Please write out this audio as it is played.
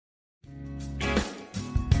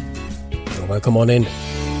welcome on in.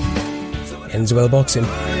 Ends Well Boxing,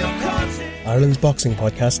 Ireland's boxing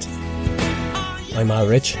podcast. I'm Al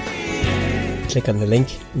Rich. Click on the link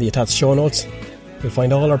in the attached show notes. You'll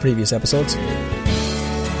find all our previous episodes.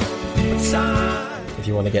 If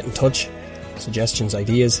you want to get in touch, suggestions,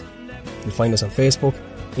 ideas, you'll find us on Facebook,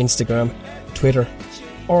 Instagram, Twitter,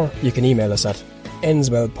 or you can email us at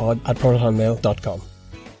endswellpod@protonmail.com.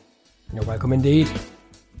 You're welcome indeed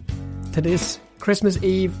to this Christmas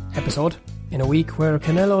Eve episode in a week where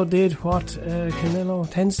Canelo did what Canelo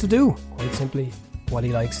tends to do, quite simply what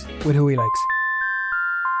he likes with who he likes.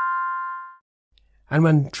 And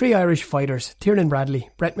when three Irish fighters, Tiernan Bradley,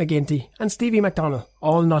 Brett McGinty and Stevie McDonnell,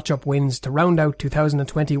 all notch up wins to round out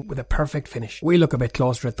 2020 with a perfect finish. We look a bit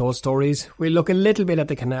closer at those stories. We look a little bit at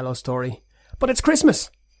the Canelo story. But it's Christmas.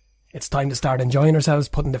 It's time to start enjoying ourselves,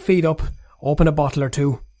 putting the feet up, open a bottle or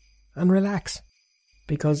two and relax.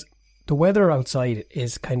 Because the weather outside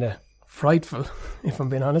is kind of frightful, if I'm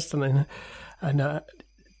being honest. And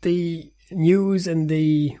the news and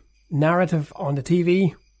the narrative on the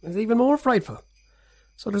TV is even more frightful.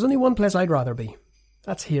 So there's only one place I'd rather be.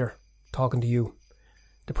 That's here, talking to you.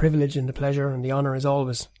 The privilege and the pleasure and the honour is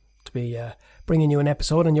always to be bringing you an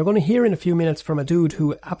episode. And you're going to hear in a few minutes from a dude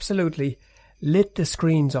who absolutely lit the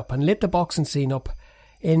screens up and lit the boxing scene up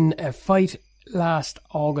in a fight last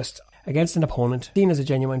August against an opponent seen as a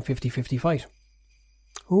genuine 50-50 fight.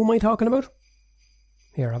 Who am I talking about?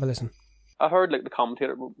 Here, have a listen. I heard the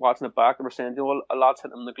commentator watching it back, they were saying, a lot's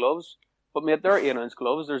hitting him in the gloves. But mate, they're 8-ounce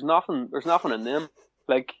gloves. There's nothing in them.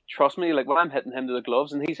 Trust me, when I'm hitting him to the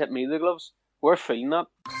gloves and he's hitting me to the gloves, we're feeling that.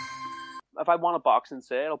 If I want to box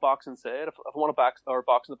inside, I'll box inside. If I want to box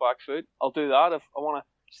in the back foot, I'll do that. If I want to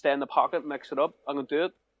stay in the pocket, mix it up, I'm going to do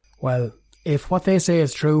it. Well, if what they say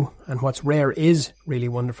is true and what's rare is really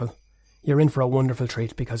wonderful, you're in for a wonderful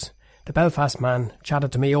treat, because the Belfast man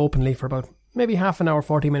chatted to me openly for about maybe half an hour,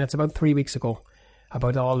 40 minutes, about 3 weeks ago,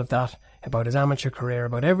 about all of that, about his amateur career,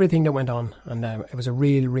 about everything that went on, and it was a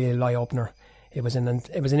real eye-opener. It was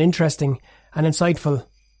an interesting and insightful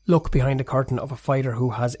look behind the curtain of a fighter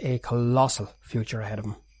who has a colossal future ahead of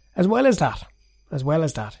him. As well as that,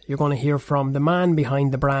 you're going to hear from the man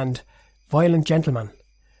behind the brand, Violent Gentleman.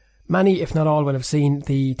 Many, if not all, will have seen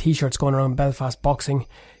the t-shirts going around Belfast Boxing.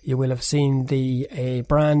 You will have seen the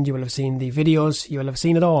brand, you will have seen the videos, you will have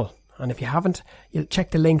seen it all. And if you haven't, you'll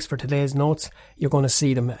check the links for today's notes. You're going to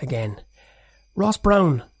see them again. Ross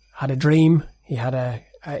Brown had a dream. He had a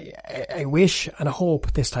wish and a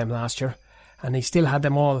hope this time last year, and he still had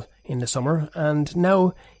them all in the summer, and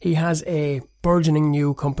now he has a burgeoning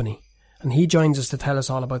new company, and he joins us to tell us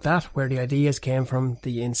all about that, where the ideas came from,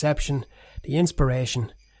 the inception, the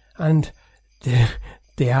inspiration, and the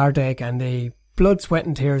heartache and the blood, sweat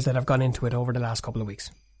and tears that have gone into it over the last couple of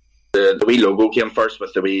weeks. The wee logo came first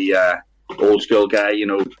with the wee old school guy,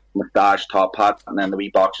 moustache, top hat, and then the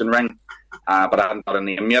wee boxing ring, but I haven't got a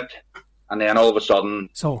name yet. And then all of a sudden...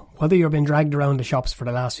 So, whether you've been dragged around the shops for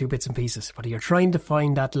the last few bits and pieces, whether you're trying to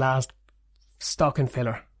find that last stocking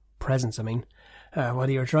filler, presents, whether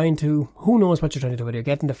you're trying to... Who knows what you're trying to do, whether you're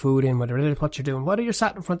getting the food in, whether it is what you're doing, whether you're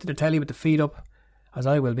sat in front of the telly with the feet up, as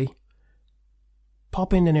I will be,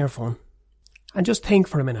 pop in an earphone and just think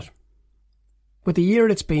for a minute. With the year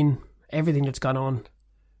it's been, everything that's gone on,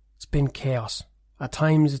 it's been chaos. At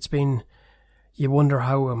times it's been... You wonder,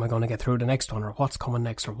 how am I going to get through the next one, or what's coming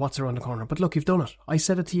next, or what's around the corner. But look, you've done it. I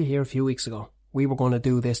said it to you here a few weeks ago. We were going to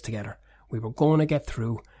do this together. We were going to get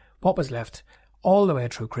through what was left all the way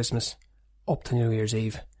through Christmas up to New Year's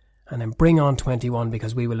Eve, and then bring on 21,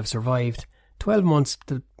 because we will have survived 12 months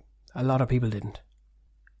that a lot of people didn't.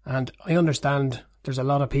 And I understand there's a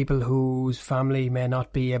lot of people whose family may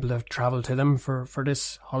not be able to travel to them for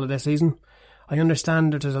this holiday season. I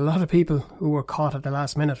understand that there's a lot of people who were caught at the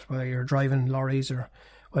last minute, whether you're driving lorries or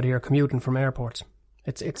whether you're commuting from airports.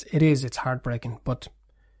 It's heartbreaking, but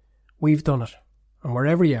we've done it. And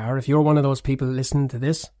wherever you are, if you're one of those people listening to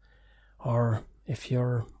this, or if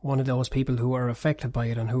you're one of those people who are affected by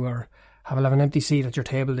it and who have an empty seat at your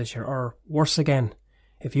table this year, or worse again,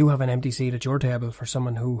 if you have an empty seat at your table for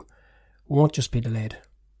someone who won't just be delayed,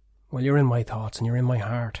 well, you're in my thoughts and you're in my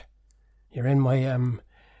heart. You're in my...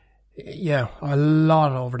 Yeah, a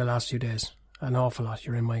lot over the last few days. An awful lot.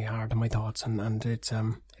 You're in my heart and my thoughts, and it's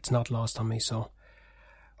not lost on me. So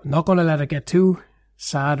I'm not going to let it get too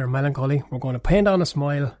sad or melancholy. We're going to paint on a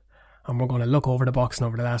smile, and we're going to look over the boxing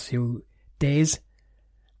over the last few days.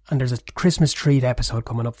 And there's a Christmas treat episode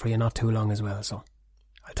coming up for you not too long as well. So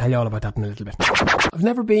I'll tell you all about that in a little bit. I've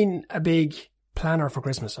never been a big planner for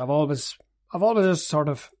Christmas. I've always just sort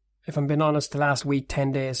of, if I'm being honest, the last week,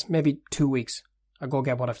 10 days, maybe 2 weeks, I go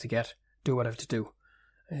get what I have to get, do what I have to do.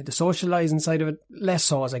 The socialising side of it, less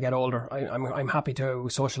so as I get older. I'm happy to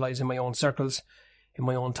socialise in my own circles, in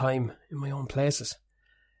my own time, in my own places.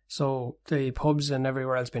 So the pubs and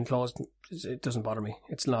everywhere else being closed, it doesn't bother me.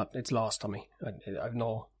 It's lost on me. I've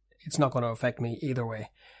no, it's not going to affect me either way.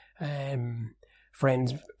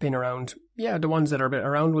 Friends being around, yeah, the ones that are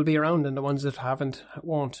around will be around, and the ones that haven't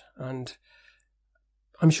won't. And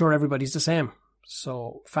I'm sure everybody's the same.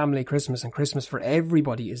 So family Christmas and Christmas for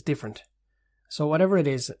everybody is different. So whatever it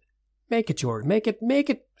is, make it yours. Make it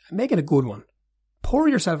a good one. Pour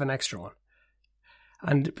yourself an extra one.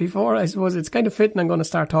 And before, I suppose it's kind of fitting, I'm going to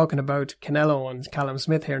start talking about Canelo and Callum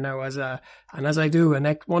Smith here now, as I do,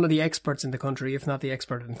 one of the experts in the country, if not the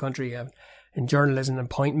expert in the country, in journalism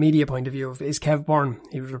and media point of view, is Kev Byrne.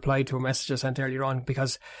 He replied to a message I sent earlier on,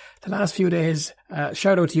 because the last few days,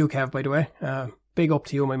 shout out to you, Kev, by the way. Big up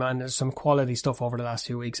to you, my man. There's some quality stuff over the last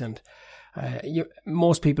few weeks, and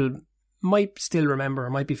most people might still remember or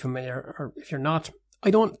might be familiar, or if you're not,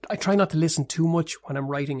 I try not to listen too much when I'm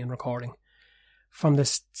writing and recording. From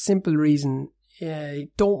the simple reason, I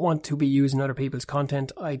don't want to be using other people's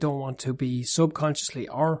content. I don't want to be subconsciously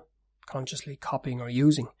or consciously copying or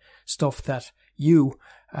using stuff that you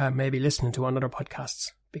may be listening to on other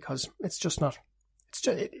podcasts, because it's just not,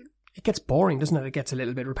 it gets boring, doesn't it? It gets a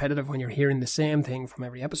little bit repetitive when you're hearing the same thing from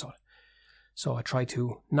every episode. So I try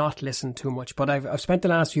to not listen too much. But I've spent the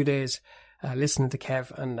last few days listening to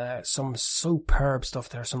Kev, and some superb stuff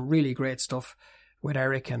there, some really great stuff with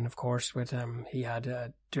Eric, and of course with he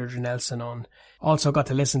had Deirdre Nelson on. Also got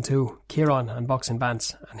to listen to Kieran and Boxing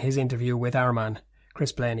Bants and his interview with our man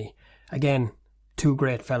Chris Blaney. Again, two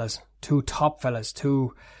great fellas, two top fellas,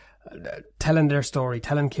 telling their story,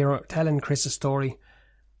 telling Chris's story.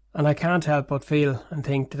 And I can't help but feel and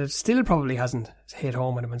think that it still probably hasn't hit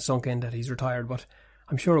home with him and sunk in that he's retired, but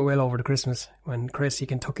I'm sure it will over the Christmas, when Chris, he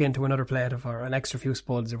can tuck into another plate or an extra few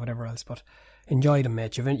spuds or whatever else. But enjoy them,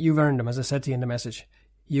 mate. You've earned them, as I said to you in the message.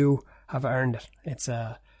 You have earned it. It's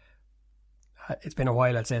been a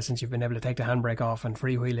while, I'd say, since you've been able to take the handbrake off and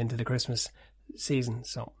freewheel into the Christmas season.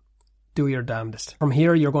 So do your damnedest. From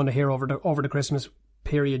here, you're going to hear over the Christmas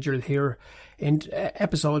period, you'll hear in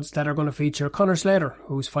episodes that are going to feature Conor Slater,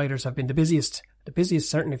 whose fighters have been the busiest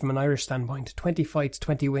certainly from an Irish standpoint. 20 fights,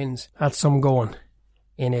 20 wins. That's some going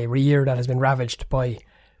in a year that has been ravaged by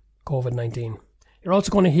COVID-19. You're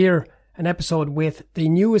also going to hear an episode with the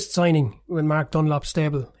newest signing with Mark Dunlop's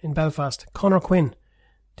stable in Belfast, Conor Quinn,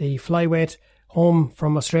 the flyweight home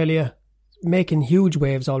from Australia, making huge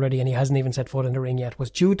waves already, and he hasn't even set foot in the ring yet. Was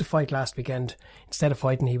due to fight last weekend. Instead of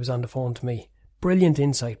fighting, he was on the phone to me. Brilliant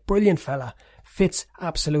insight, brilliant fella, fits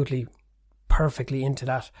absolutely perfectly into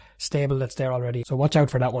that stable that's there already. So watch out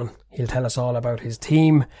for that one. He'll tell us all about his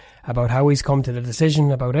team, about how he's come to the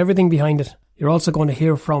decision, about everything behind it. You're also going to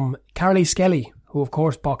hear from Carly Skelly, who of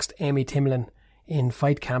course boxed Amy Timlin in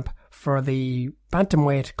fight camp for the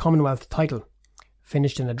bantamweight Commonwealth title.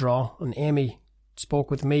 Finished in a draw, and Amy spoke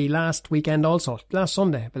with me last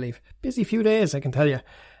Sunday, I believe. Busy few days, I can tell you.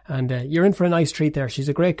 And you're in for a nice treat there. She's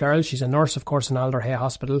a great girl. She's a nurse, of course, in Alder Hay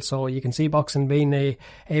Hospital. So you can see boxing being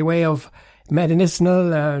a way of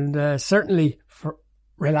medicinal and certainly for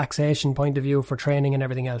relaxation point of view, for training and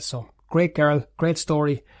everything else. So great girl, great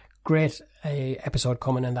story, great episode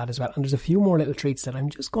coming in that as well. And there's a few more little treats that I'm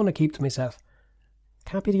just going to keep to myself.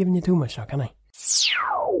 Can't be giving you too much now, can I?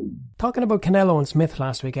 Talking about Canelo and Smith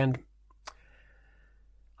last weekend.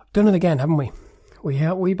 I've done it again, haven't we?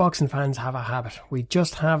 We boxing fans have a habit. We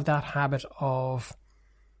just have that habit of,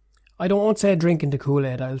 I don't want to say drinking the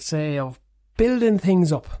Kool-Aid, I'll say of building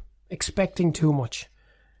things up, expecting too much.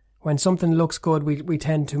 When something looks good, we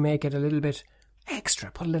tend to make it a little bit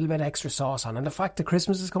extra, put a little bit extra sauce on. And the fact that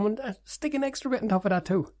Christmas is coming, stick an extra bit on top of that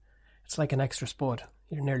too. It's like an extra spud.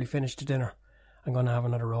 You're nearly finished the dinner. I'm going to have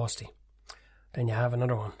another roasty. Then you have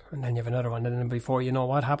another one, and then you have another one, and then before you know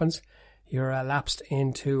what happens, you're lapsed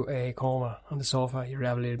into a coma on the sofa. You're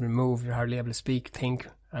hardly able to move. You're hardly able to speak, think,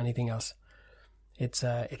 anything else. It's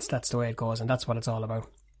that's the way it goes, and that's what it's all about.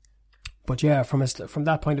 But yeah, from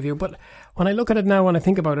that point of view. But when I look at it now, when I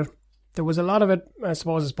think about it, there was a lot of it, I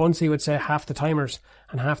suppose, as Bunsey would say, half the timers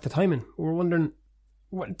and half the timing. We were wondering,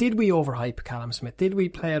 did we overhype Callum Smith? Did we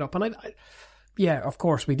play it up? And yeah, of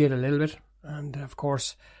course we did a little bit. And of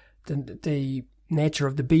course, the nature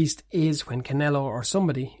of the beast is when Canelo or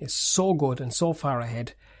somebody is so good and so far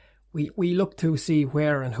ahead, we look to see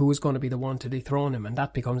where and who is going to be the one to dethrone him, and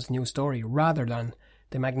that becomes the new story rather than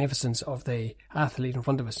the magnificence of the athlete in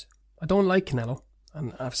front of us. I don't like Canelo,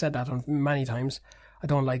 and I've said that many times. I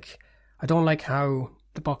don't like how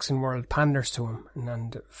the boxing world panders to him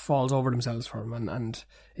and falls over themselves for him, and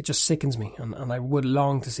it just sickens me, and I would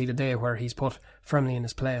long to see the day where he's put firmly in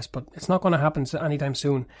his place, but it's not going to happen anytime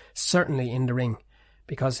soon, certainly in the ring,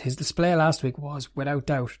 because his display last week was without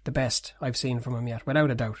doubt the best I've seen from him yet,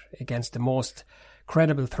 without a doubt, against the most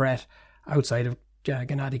credible threat outside of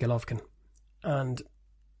Gennady Golovkin. And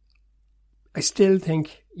I still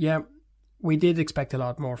think, we did expect a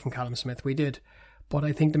lot more from Callum Smith, we did. But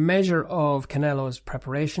I think the measure of Canelo's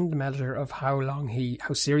preparation, the measure of how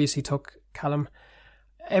serious he took Callum,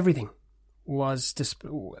 everything was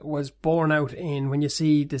borne out in when you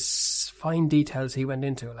see this fine details he went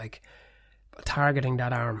into, like targeting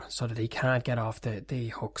that arm so that he can't get off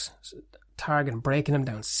the hooks, breaking him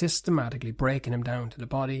down, systematically breaking him down to the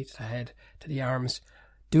body, to the head, to the arms,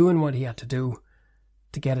 doing what he had to do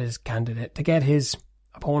to get his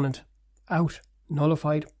opponent out,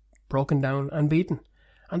 nullified, broken down and beaten.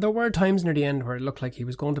 And there were times near the end where it looked like he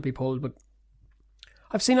was going to be pulled, but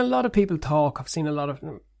I've seen a lot of people talk. I'm seeing a lot of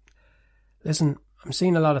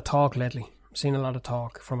talk lately. I'm seeing a lot of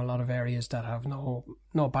talk from a lot of areas that have no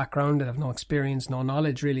background, that have no experience, no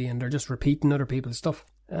knowledge really, and they're just repeating other people's stuff.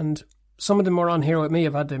 And some of them were on here with me.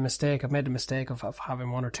 I've made the mistake of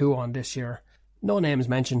having one or two on this year. No names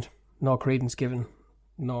mentioned, no credence given,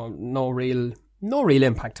 no real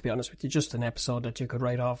impact, to be honest with you. Just an episode that you could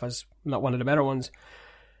write off as not one of the better ones.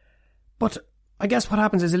 But I guess what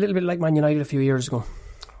happens is a little bit like Man United a few years ago,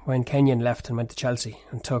 when Kenyon left and went to Chelsea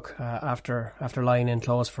and took, after lying in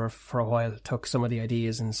close for a while, took some of the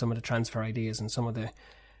ideas and some of the transfer ideas and some of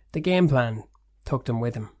the game plan, took them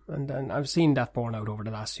with him. And I've seen that borne out over the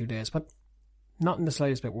last few days, but not in the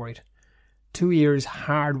slightest bit worried. 2 years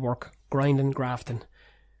hard work, grinding, grafting,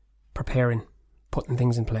 preparing, putting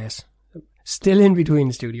things in place. Still in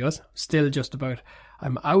between studios, still just about.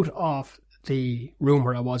 I'm out of the room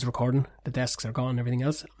where I was recording. The desks are gone, everything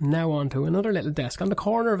else. I'm now on to another little desk, on the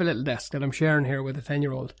corner of a little desk that I'm sharing here with a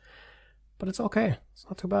 10-year-old. But it's okay. It's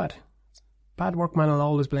not too bad. Bad workman will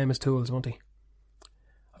always blame his tools, won't he?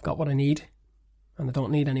 I've got what I need, and I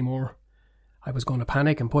don't need any more. I was going to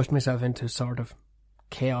panic and push myself into sort of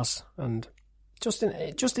chaos and just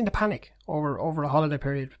into panic over a holiday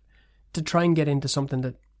period to try and get into something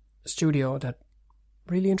that studio that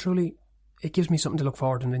really and truly it gives me something to look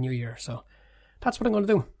forward in the new year. So that's what I'm going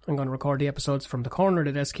to do. I'm going to record the episodes from the corner of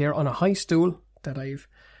the desk here on a high stool that I've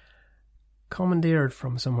commandeered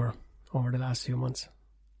from somewhere over the last few months.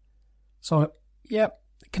 So yeah,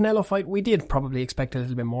 Canelo fight, we did probably expect a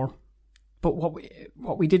little bit more, but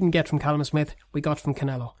what we didn't get from Callum Smith, we got from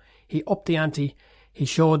Canelo. He upped the ante. He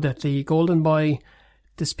showed that the Golden Boy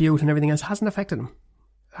dispute and everything else hasn't affected him.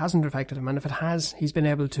 And if it has, he's been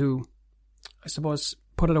able to, I suppose,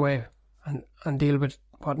 put it away and deal with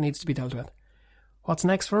what needs to be dealt with. What's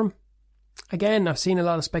next for him? Again, I've seen a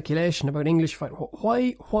lot of speculation about English fight.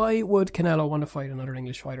 Why would Canelo want to fight another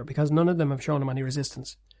English fighter? Because none of them have shown him any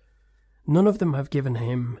resistance. None of them have given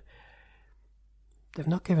him... They've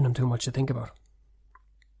not given him too much to think about.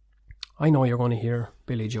 I know you're going to hear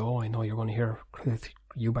Billy Joe. I know you're going to hear Cliff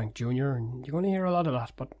Eubank Jr. And you're going to hear a lot of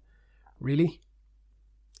that. But really?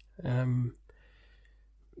 I'm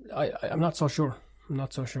not so sure.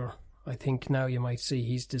 I think now you might see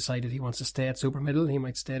he's decided he wants to stay at super middle. He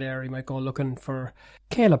might stay there. He might go looking for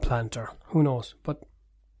Caleb Planter. Who knows? But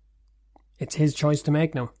it's his choice to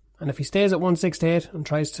make now. And if he stays at 168 and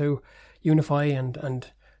tries to unify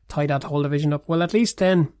and tie that whole division up, well, at least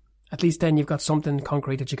then you've got something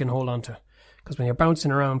concrete that you can hold on to. Because when you're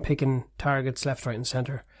bouncing around, picking targets left, right and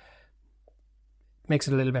centre, it makes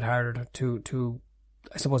it a little bit harder to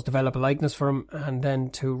I suppose, develop a likeness for him, and then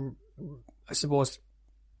to, I suppose,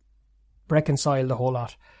 reconcile the whole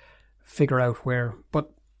lot, figure out where.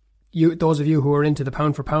 But those of you who are into the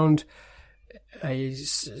pound for pound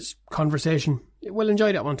conversation will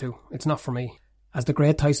enjoy that one too. It's not for me. As the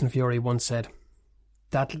great Tyson Fury once said,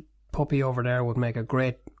 that puppy over there would make a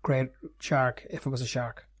great shark if it was a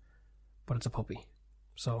shark, but it's a puppy.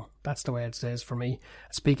 So that's the way it says for me.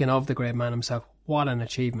 Speaking of the great man himself, what an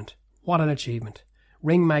achievement.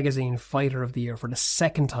 Ring Magazine Fighter of the Year for the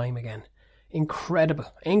second time again. Incredible.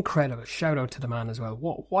 Shout out to the man as well.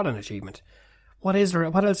 What an achievement. What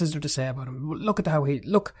else is there to say about him?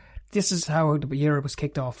 This is how the year was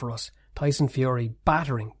kicked off for us. Tyson Fury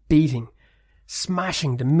battering, beating,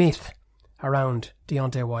 smashing the myth around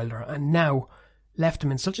Deontay Wilder, and now left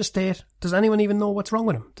him in such a state. Does anyone even know what's wrong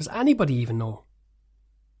with him? Does anybody even know?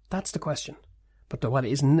 That's the question. But what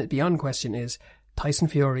isn't beyond question is Tyson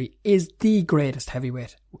Fury is the greatest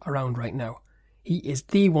heavyweight around right now. He is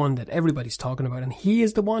the one that everybody's talking about, and he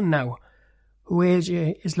is the one now who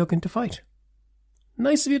AJ is looking to fight.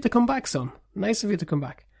 Nice of you to come back, son. Nice of you to come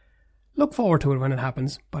back. Look forward to it when it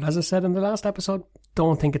happens, but as I said in the last episode,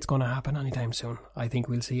 don't think it's going to happen anytime soon. I think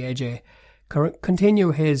we'll see AJ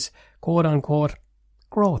continue his quote-unquote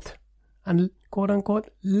growth and quote-unquote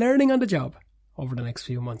learning on the job over the next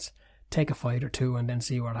few months. Take a fight or two and then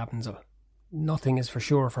see what happens. Nothing is for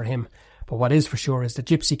sure for him, but what is for sure is that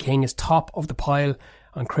Gypsy King is top of the pile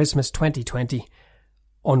on Christmas 2020,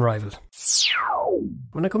 unrivaled.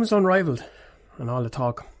 When it comes to unrivaled and all the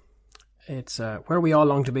talk, it's where we all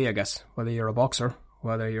long to be, I guess. Whether you're a boxer,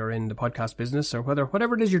 whether you're in the podcast business, or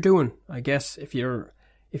whatever it is you're doing. I guess if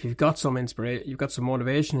you've got some inspiration, you've got some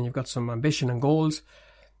motivation, and you've got some ambition and goals,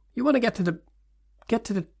 you want to get to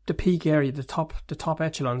the peak area, the top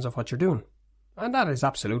echelons of what you're doing. And that is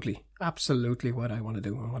absolutely what I want to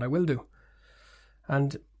do and what I will do.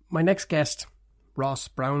 And my next guest, Ross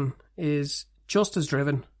Brown, is just as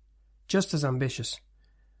driven, just as ambitious,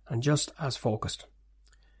 and just as focused.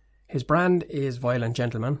 His brand is Violent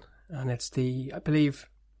Gentleman, and it's the, I believe,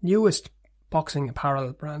 newest boxing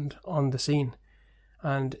apparel brand on the scene.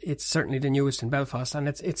 And it's certainly the newest in Belfast, and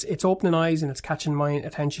it's opening eyes, and it's catching my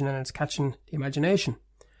attention, and it's catching the imagination.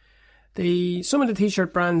 Some of the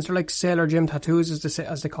t-shirt brands are like Sailor Jim tattoos,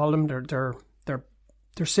 as they call them. They're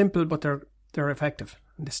simple, but they're effective,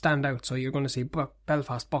 and they stand out. So you're going to see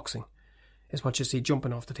Belfast boxing is what you see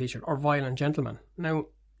jumping off the t-shirt, or Violent Gentleman. Now,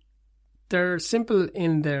 they're simple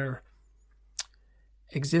in their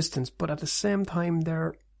existence, but at the same time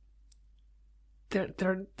they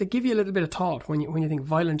give you a little bit of thought when you think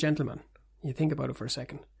Violent Gentleman. You think about it for a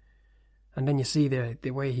second, and then you see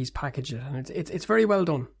the way he's packaged it, and it's very well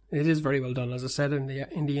done. It is very well done, as I said in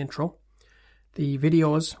the intro. The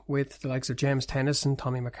videos with the likes of James Tennyson,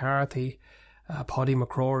 Tommy McCarthy, Paddy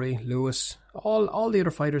McCrory, Lewis, all the other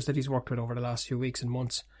fighters that he's worked with over the last few weeks and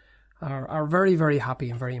months are very, very happy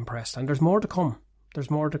and very impressed. And there's more to come. There's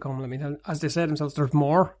more to come. I mean, as they said themselves, there's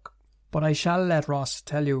more. But I shall let Ross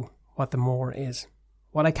tell you what the more is.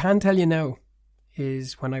 What I can tell you now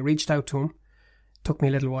is when I reached out to him, it took me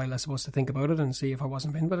a little while, I suppose, to think about it and see if I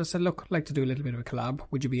wasn't in. But I said, look, I'd like to do a little bit of a collab.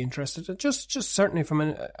 Would you be interested? Just certainly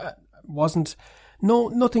from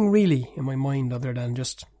nothing really in my mind other than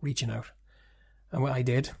just reaching out. And I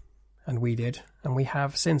did. And we did, and we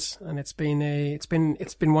have since, and it's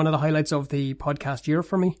been one of the highlights of the podcast year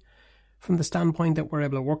for me, from the standpoint that we're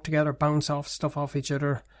able to work together, bounce off stuff off each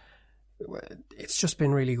other. It's just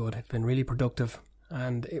been really good. It's been really productive,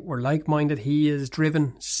 and we're like-minded. He is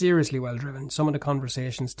driven, seriously well driven. Some of the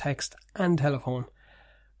conversations, text and telephone,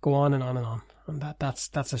 go on and on and on, and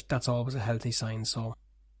that's always a healthy sign.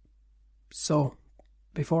 So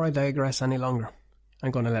before I digress any longer, I'm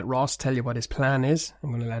going to let Ross tell you what his plan is. I'm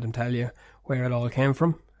going to let him tell you where it all came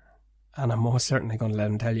from. And I'm most certainly going to let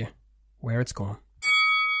him tell you where it's going.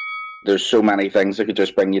 There's so many things that could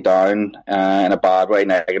just bring you down in a bad way,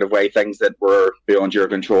 negative way, things that were beyond your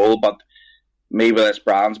control. But me with this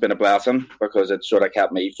brand's been a blessing because it sort of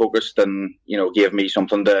kept me focused and, gave me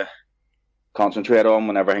something to concentrate on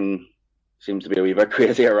when everything seems to be a wee bit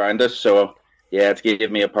crazy around us. So, yeah, it's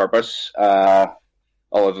gave me a purpose, other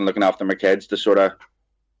than looking after my kids, to sort of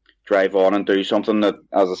drive on and do something that,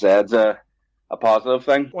 as I said, is a positive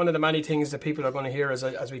thing. One of the many things that people are going to hear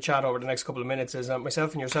as we chat over the next couple of minutes is that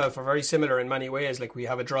myself and yourself are very similar in many ways. Like, we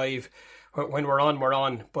have a drive. When we're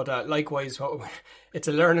on. But likewise, it's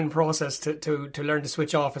a learning process to learn to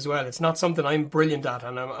switch off as well. It's not something I'm brilliant at,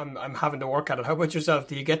 and I'm having to work at it. How about yourself?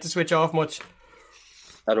 Do you get to switch off much?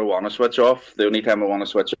 I don't want to switch off. The only time I want to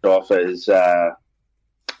switch off is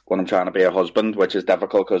when I'm trying to be a husband, which is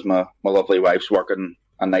difficult because my lovely wife's working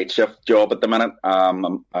a night shift job at the minute,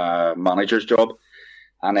 a manager's job,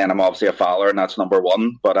 and then I'm obviously a father, and that's number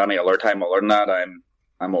one. But any other time other than that,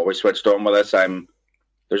 I'm always switched on with this.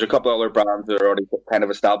 There's a couple of other brands that are already kind of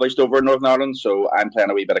established over in Northern Ireland, so I'm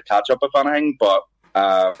playing a wee bit of catch up if anything. But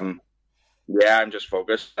yeah, I'm just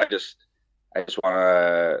focused. I just want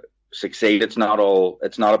to succeed. It's not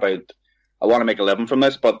about. I want to make a living from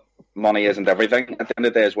this, but money isn't everything at the end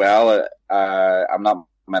of the day as well. I'm not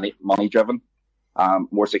money driven.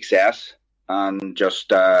 More success and just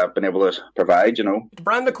been able to provide, The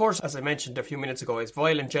brand, of course, as I mentioned a few minutes ago, is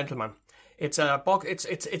Violent Gentleman. It's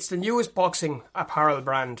the newest boxing apparel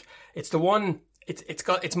brand. It's the one.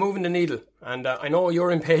 It's moving the needle, and I know you're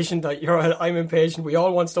impatient. I'm impatient. We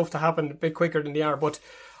all want stuff to happen a bit quicker than they are. But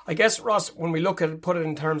I guess, Ross, when we look at it, put it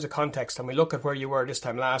in terms of context, and we look at where you were this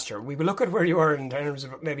time last year, we look at where you were in terms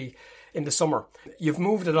of maybe in the summer. You've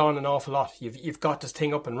moved it on an awful lot. You've got this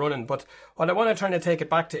thing up and running. But what I want to try to take it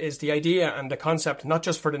back to is the idea and the concept, not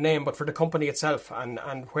just for the name, but for the company itself and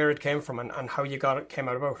where it came from and how you came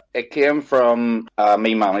out about. It came from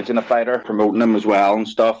me managing a fighter, promoting him as well and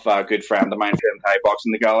stuff. A good friend of mine trained Thai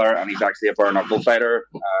boxing together, and he's actually a bare knuckle fighter,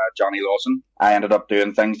 Johnny Lawson. I ended up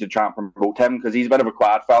doing things to try and promote him because he's a bit of a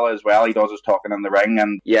quiet fella as well. He does his talking in the ring,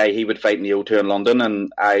 and yeah, he would fight in the O2 in London,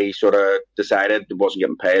 and I sort of decided it wasn't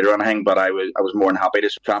getting paid or anything, but I was more than happy to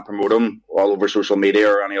try and promote him all over social media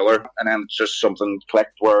or any other. And then it's just something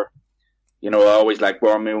clicked where, I always like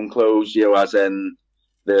wearing my own clothes, as in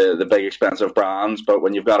the big expensive brands, but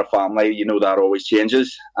when you've got a family, that always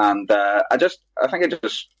changes. And I think I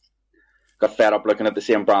just got fed up looking at the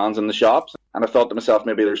same brands in the shops, and I thought to myself,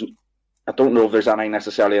 maybe I don't know if there's anything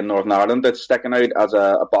necessarily in Northern Ireland that's sticking out as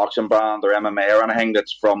a boxing brand or MMA or anything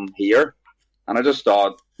that's from here. And I just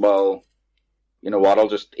thought, well, you know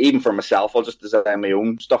what, even for myself, I'll just design my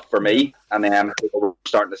own stuff for me. And then people were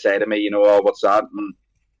starting to say to me, oh, what's that? And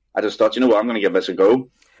I just thought, I'm going to give this a go.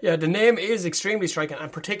 Yeah, the name is extremely striking,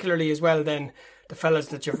 and particularly as well then the fellas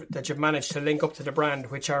that you've managed to link up to the brand,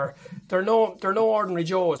 which they're no ordinary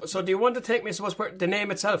Joes. So do you want to take me, I suppose, the name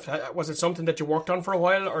itself? Was it something that you worked on for a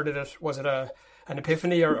while, or was it an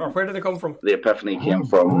epiphany, or where did it come from? The epiphany came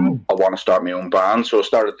from I want to start my own brand, so I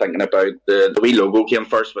started thinking about the wee logo came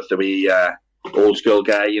first with the wee old school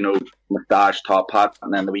guy, moustache, top hat,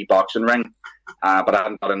 and then the wee boxing ring. But I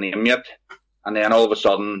hadn't got a name yet. And then all of a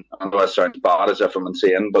sudden, I know it sounds bad as if I'm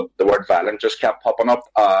insane, but the word violent just kept popping up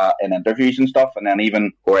in interviews and stuff. And then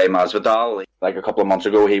even Jorge Masvidal, like a couple of months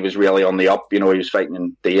ago, he was really on the up. He was fighting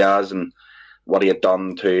in Diaz and what he had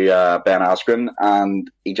done to Ben Askren,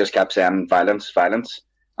 and he just kept saying violence, violence.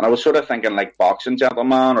 And I was sort of thinking like boxing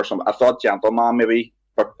gentleman or something. I thought gentleman maybe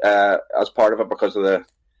as part of it because of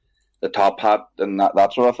the top hat and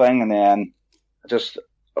that sort of thing. And then it just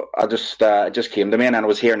came to me, and then I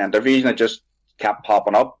was hearing interviews, and it just kept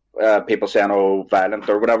popping up. People saying, "Oh, violent"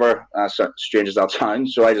 or whatever. So strange as that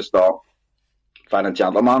sounds. So I just thought, violent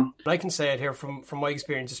gentleman. I can say it here from my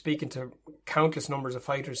experience of speaking to countless numbers of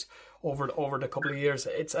fighters over the couple of years.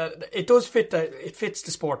 It does fit it fits the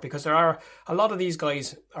sport, because there are a lot of these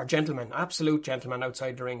guys are gentlemen, absolute gentlemen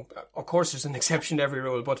outside the ring. Of course, there's an exception to every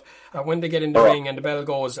rule, but when they get in the ring and the bell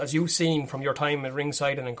goes, as you've seen from your time at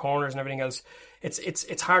ringside and in corners and everything else,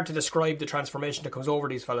 it's hard to describe the transformation that comes over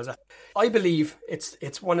these fellas. I believe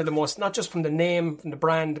it's one of the most, not just from the name, from the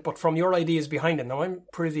brand, but from your ideas behind it. Now, I'm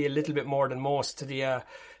privy a little bit more than most to the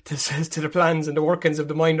to the plans and the workings of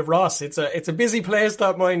the mind of Ross. It's a busy place,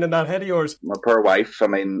 that mind and that head of yours. My poor wife, she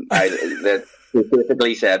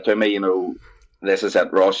basically said to me, this is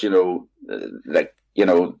it, Ross,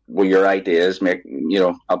 with your ideas, make,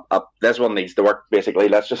 this one needs to work, basically.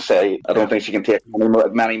 Let's just say, I don't think she can take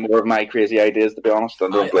many more of my crazy ideas, to be honest. I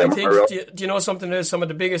don't blame her. Do you know something? There's some of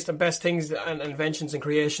the biggest and best things and inventions and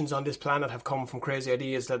creations on this planet have come from crazy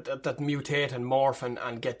ideas that mutate and morph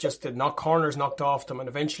and get just corners knocked off them, and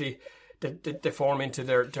eventually they form into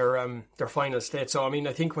their final state. So, I mean,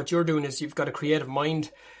 I think what you're doing is you've got a creative mind.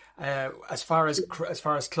 As far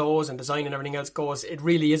as clothes and design and everything else goes, it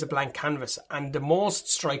really is a blank canvas. And the most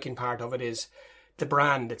striking part of it is the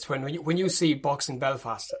brand. It's when you see Boxing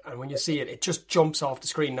Belfast, and when you see it, it just jumps off the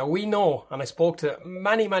screen. Now, we know, and I spoke to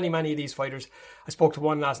many of these fighters. I spoke to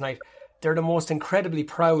one last night. They're the most incredibly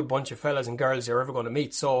proud bunch of fellas and girls you're ever going to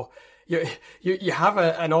meet. So you have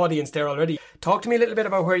an audience there already. Talk to me a little bit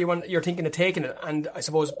about where you're thinking of taking it. And I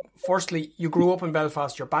suppose, firstly, you grew up in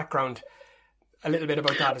Belfast, your background, a little bit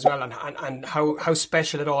about that as well, and how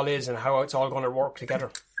special it all is and how it's all going to work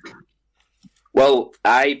together. Well,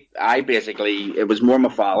 I basically, it was more my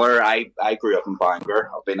father. I grew up in Bangor.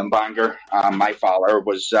 I've been in Bangor. My father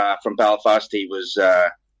was from Belfast. He was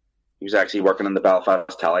actually working in the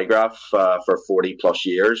Belfast Telegraph for 40 plus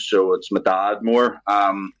years. So it's my dad more.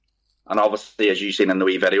 And obviously, as you've seen in the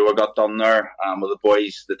wee video I got done there, with the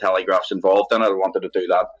boys, the Telegraph's involved in it. I wanted to do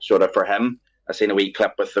that sort of for him. I seen a wee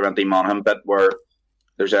clip with the Renty Monaghan bit where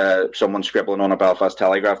there's someone scribbling on a Belfast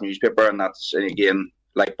Telegraph newspaper, and that's, again,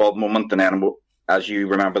 light bulb moment. And then, as you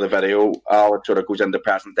remember the video, it sort of goes into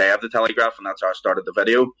present day of the Telegraph, and that's how I started the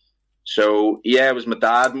video. So, yeah, it was my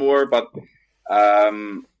dad more, but,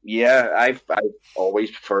 I've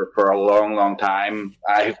always, for a long, long time,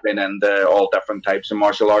 I've been into all different types of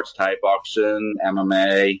martial arts, Thai boxing,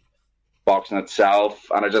 MMA, boxing itself,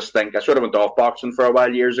 and I just think I sort of went off boxing for a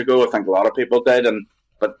while years ago. I think a lot of people did,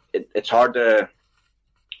 but it's hard to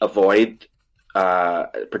avoid,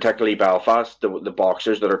 particularly Belfast, the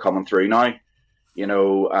boxers that are coming through now.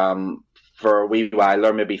 For a wee while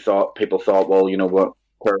there, maybe people thought, well, what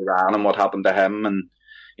Ran and what happened to him, and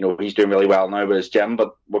he's doing really well now with his gym.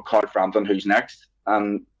 But with Carl-Frampton, who's next?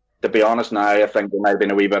 And to be honest now, I think there might have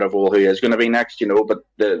been a wee bit of who is going to be next, but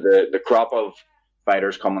the crop of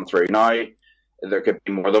fighters coming through now, there could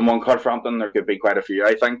be more than one Carl-Frampton. There could be quite a few,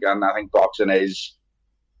 I think. And I think boxing is,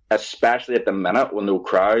 especially at the minute with no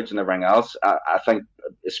crowds and everything else, I think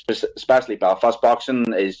especially Belfast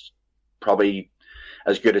boxing is probably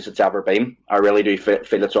as good as it's ever been. I really do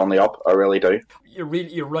feel it's on the up. I really do. You're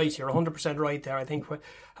right. You're 100% right there. I think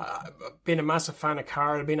being a massive fan of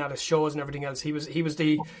Carl, being at his shows and everything else, he was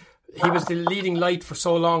the leading light for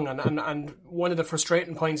so long, and one of the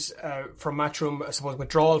frustrating points from Matchroom, I suppose,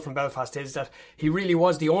 withdrawal from Belfast is that he really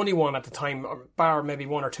was the only one at the time, bar maybe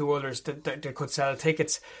one or two others that could sell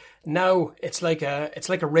tickets. Now it's like a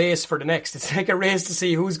race for the next. It's like a race to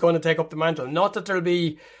see who's going to take up the mantle. Not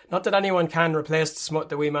that anyone can replace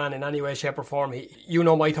the wee man in any way, shape or form.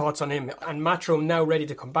 My thoughts on him. And Matchroom now ready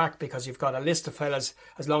to come back because you've got a list of fellas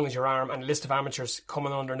as long as your arm and a list of amateurs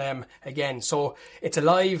coming under them again. So it's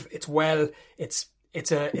alive, it's well, it's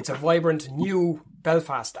a vibrant new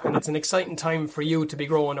Belfast, and it's an exciting time for you to be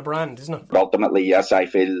growing a brand, isn't it? Ultimately, yes, I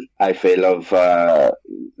feel of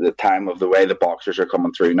the time of the way the boxers are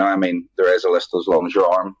coming through now. I mean, there is a list as long as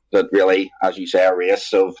your arm that really, as you say, a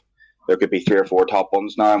race of there could be 3 or 4 top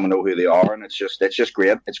ones now, and we know who they are, and it's just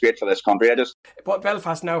great. It's great for this country. But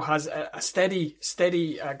Belfast now has a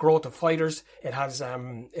steady growth of fighters. It has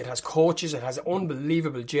coaches. It has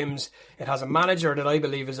unbelievable gyms. It has a manager that I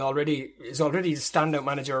believe is already the standout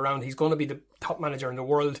manager around. He's going to be the top manager in the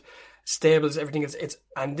world. Stables, everything is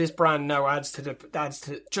and this brand now adds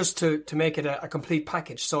to make it a complete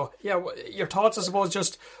package. So yeah, your thoughts, I suppose,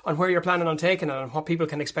 just on where you're planning on taking it and what people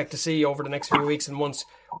can expect to see over the next few weeks and months,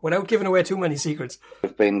 without giving away too many secrets.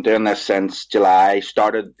 I've been doing this since July.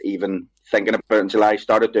 Started even thinking about it in July.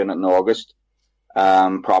 Started doing it in August.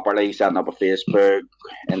 Properly setting up a Facebook,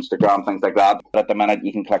 Instagram, things like that. But at the minute,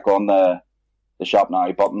 you can click on the shop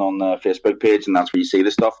now button on the Facebook page, and that's where you see the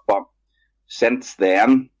stuff. But since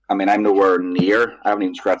then, I mean, I'm nowhere near. I haven't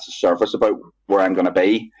even scratched the surface about where I'm going to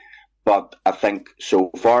be. But I think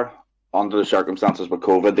so far, under the circumstances with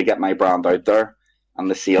COVID, to get my brand out there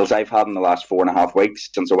and the sales I've had in the last 4.5 weeks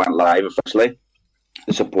since I went live officially,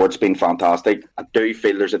 the support's been fantastic. I do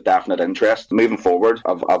feel there's a definite interest moving forward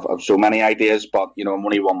of so many ideas, but, I'm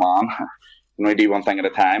only one man. I can only do one thing at a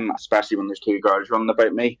time, especially when there's 2 girls running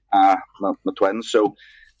about me, my twins. So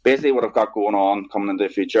basically what I've got going on coming into the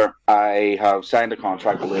future, I have signed a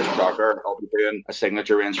contract with Lewis Crocker. I'll be doing a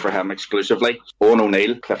signature range for him exclusively. Owen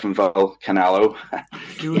O'Neill, Cliftonville, Canelo.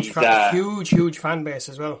 Huge fan base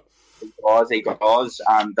as well. He was,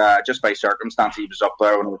 and just by circumstance, he was up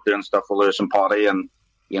there when I was doing stuff with Lewis and Potty, and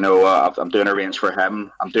I'm doing a range for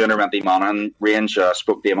him. I'm doing a Renty Manning range. I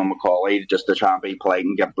spoke to Eamon McCauley just to try and be polite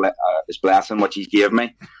and get his blessing, which he gave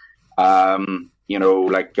me.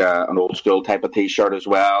 Like an old school type of t-shirt as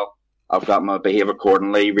well. I've got my Behave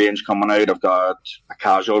Accordingly range coming out. I've got a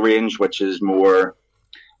casual range, which is more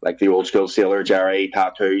like the old school Sailor Jerry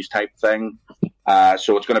tattoos type thing.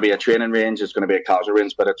 So it's going to be a training range, it's going to be a casual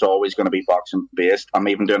range, but it's always going to be boxing based. I'm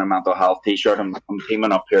even doing a mental health t-shirt. I'm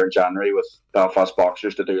teaming up here in January with Belfast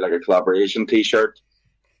Boxers to do like a collaboration t-shirt.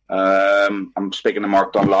 I'm speaking to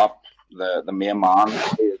Mark Dunlop, the main man,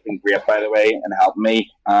 who has been great, by the way, and helping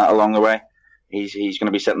me along the way. He's going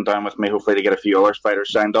to be sitting down with me, hopefully, to get a few other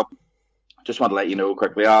fighters signed up. Just want to let you know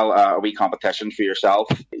quickly, Al, a wee competition for yourself.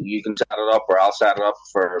 You can set it up, or I'll set it up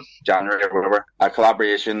for January or whatever. A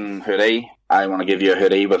collaboration hoodie. I want to give you a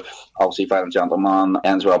hoodie with obviously Fighting Gentleman,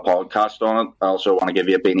 Enswell podcast on it. I also want to give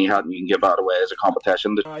you a beanie hat, and you can give that away as a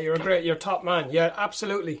competition. You're top man. Yeah,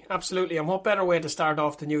 absolutely. And what better way to start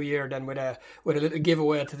off the new year than with a little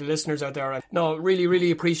giveaway to the listeners out there? No,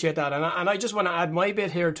 really appreciate that. And I just want to add my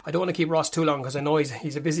bit here. I don't want to keep Ross too long because I know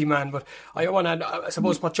he's a busy man, but I want to add, I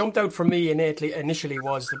suppose what jumped out for me initially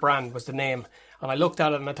was the brand, was the name. And I looked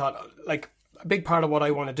at it and I thought, like, a big part of what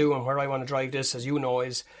I want to do and where I want to drive this, as you know,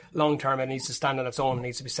 is long term. It needs to stand on its own. It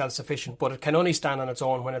needs to be self-sufficient, but it can only stand on its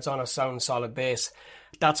own when it's on a sound, solid base.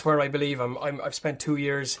 That's where I believe I've spent 2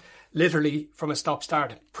 years literally from a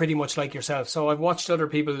stop-start, pretty much like yourself. So I've watched other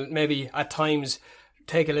people maybe at times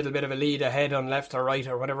take a little bit of a lead ahead on left or right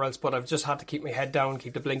or whatever else, but I've just had to keep my head down,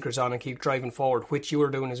 keep the blinkers on and keep driving forward, which you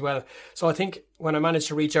were doing as well. So I think when I managed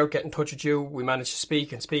to reach out, get in touch with you, we managed to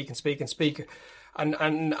speak and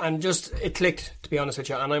just it clicked, to be honest with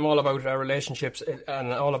you. And I'm all about our relationships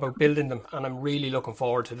and all about building them, and I'm really looking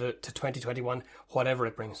forward to 2021, whatever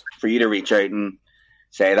it brings. For you to reach out and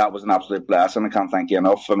say that was an absolute blessing, I can't thank you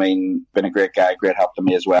enough. I mean, been a great guy, great help to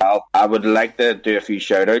me as well. I would like to do a few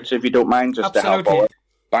shout outs if you don't mind, just Absolutely. To help out.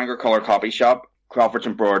 Bangor Colour Copy Shop, Crawford's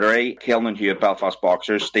Embroidery, Kaelan and Hugh at Belfast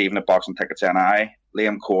Boxers, Stephen at Boxing Tickets NI,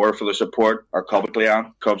 Liam Core for the support, our club at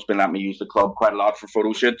Leon. Club's been letting me use the club quite a lot for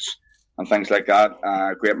photo shoots and things like that.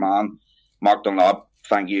 Great man. Mark Dunlop,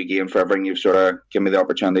 thank you again for everything you've sort of given me the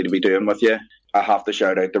opportunity to be doing with you. I have to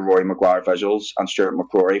shout out to Rory Maguire Visuals and Stuart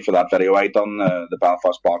McCrory for that video I done, the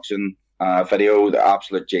Belfast Boxing video. The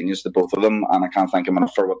absolute genius, the both of them, and I can't thank them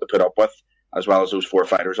enough for what they put up with, as well as those 4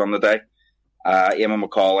 fighters on the day. Eamon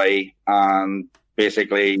McCauley, and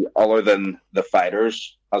basically, other than the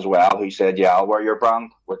fighters as well, who said, yeah, I'll wear your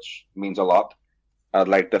brand, which means a lot. I'd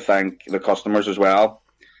like to thank the customers as well.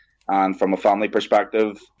 And from a family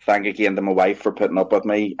perspective, thank again to my wife for putting up with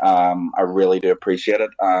me. I really do appreciate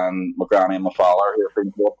it. And my granny and my father who have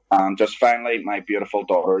been good. And just finally, my beautiful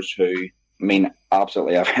daughters who mean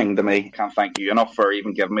absolutely everything to me. Can't thank you enough for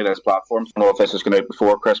even giving me this platform. I don't know if this is going out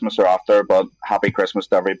before Christmas or after, but happy Christmas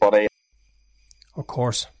to everybody. Of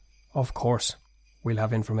course. We'll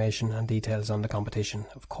have information and details on the competition.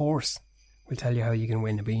 Of course. We'll tell you how you can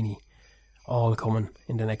win a beanie. All coming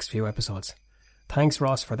in the next few episodes. Thanks,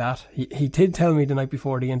 Ross, for that. He did tell me the night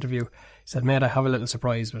before the interview. He said, mate, I have a little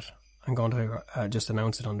surprise, but I'm going to just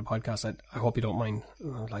announce it on the podcast. I hope you don't mind.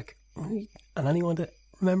 And I was like, and anyone that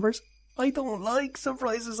remembers, I don't like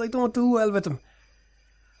surprises. I don't do well with them.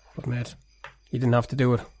 But, mate, you didn't have to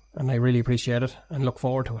do it. And I really appreciate it and look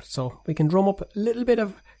forward to it. So we can drum up a little bit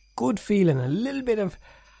of good feeling, a little bit of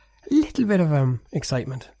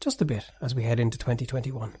excitement, just a bit, as we head into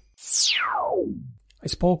 2021. I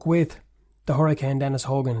spoke with the Hurricane Dennis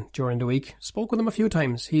Hogan during the week. Spoke with him a few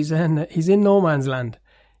times. He's in no man's land.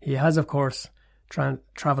 He has, of course,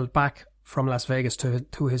 travelled back from Las Vegas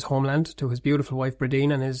to his homeland, to his beautiful wife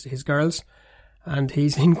Bradine and his girls, and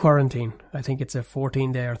he's in quarantine. I think it's a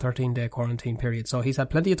 14-day or 13-day quarantine period. So he's had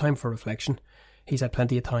plenty of time for reflection. He's had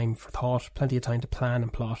plenty of time for thought, plenty of time to plan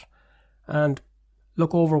and plot, and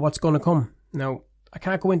look over what's going to come. Now, I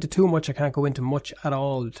can't go into too much. I can't go into much at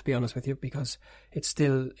all, to be honest with you, because it's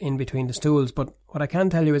still in between the stools. But what I can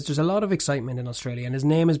tell you is there's a lot of excitement in Australia, and his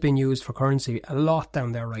name is being used for currency a lot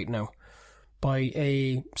down there right now by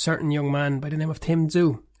a certain young man by the name of Tim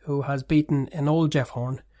Tszyu, who has beaten an old Jeff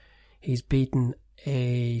Horn. He's beaten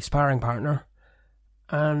a sparring partner,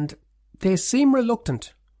 and they seem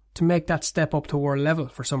reluctant to make that step up to world level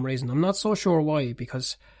for some reason. I'm not so sure why,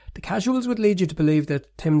 because the casuals would lead you to believe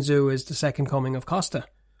that Tim Tszyu is the second coming of Costa.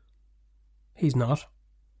 He's not.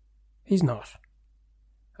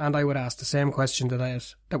 And I would ask the same question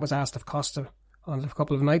that was asked of Costa on a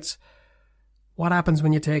couple of nights. What happens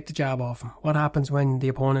when you take the jab off him? What happens when the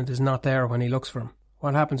opponent is not there when he looks for him?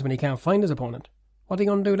 What happens when he can't find his opponent? What are you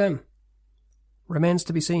going to do then? Remains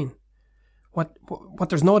to be seen. What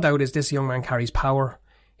there's no doubt is this young man carries power.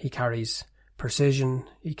 He carries precision.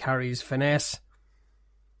 He carries finesse.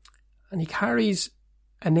 And he carries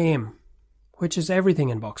a name, which is everything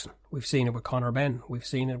in boxing. We've seen it with Conor Benn. We've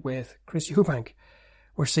seen it with Chris Eubank.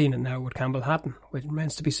 We're seeing it now with Campbell Hatton, which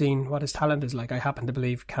remains to be seen what his talent is like. I happen to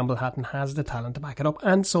believe Campbell Hatton has the talent to back it up,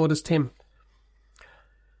 and so does Tim.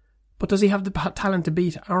 But does he have the talent to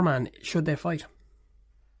beat our man, should they fight?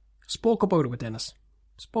 Spoke about it with Dennis.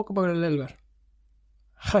 Spoke about it a little bit.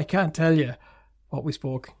 I can't tell you what we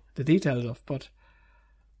spoke, the details of, but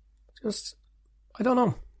just, I don't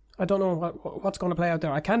know. I don't know what's going to play out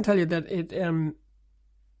there. I can tell you that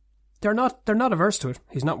they're not averse to it.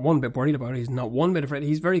 He's not one bit worried about it. He's not one bit afraid.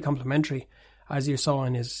 He's very complimentary, as you saw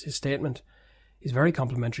in his statement. He's very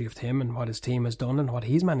complimentary of Tim and what his team has done and what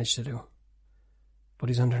he's managed to do. But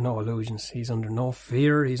he's under no illusions. He's under no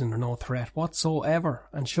fear. He's under no threat whatsoever.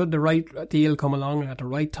 And should the right deal come along at the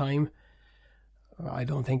right time, I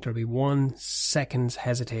don't think there'll be 1 second's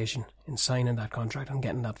hesitation in signing that contract and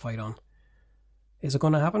getting that fight on. Is it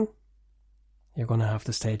going to happen? You're going to have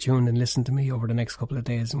to stay tuned and listen to me over the next couple of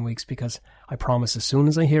days and weeks, because I promise as soon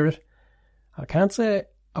as I hear it,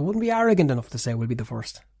 I wouldn't be arrogant enough to say we'll be the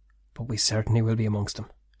first, but we certainly will be amongst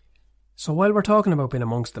them. So while we're talking about being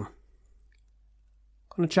amongst them,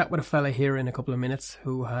 I'm going to chat with a fella here in a couple of minutes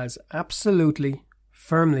who has absolutely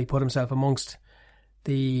firmly put himself amongst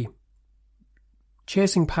the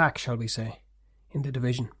chasing pack, shall we say, in the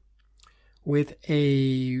division, with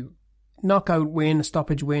a knockout win, a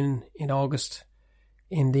stoppage win in August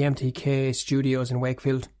in the MTK studios in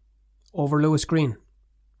Wakefield over Lewis Green.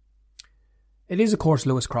 It is, of course,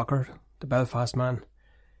 Lewis Crocker, the Belfast man,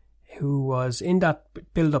 who was in that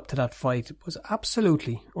build-up to that fight, was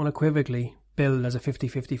absolutely, unequivocally billed as a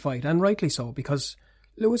 50-50 fight, and rightly so, because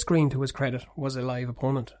Lewis Green, to his credit, was a live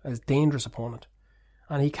opponent, a dangerous opponent,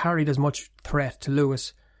 and he carried as much threat to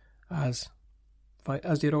Lewis as the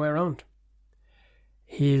other way around.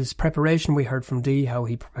 his preparation, we heard from D how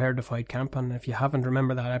he prepared the fight camp, and if you haven't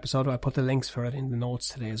remembered that episode, I put the links for it in the notes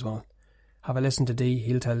today as well. Have a listen to D.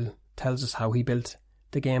 He'll tells us how he built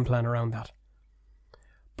the game plan around that.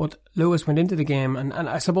 But Lewis went into the game, and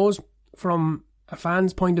I suppose from a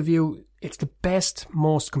fan's point of view, it's the best,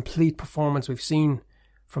 most complete performance we've seen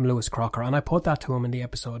from Lewis Crocker, and I put that to him in the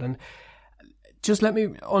episode. And just let me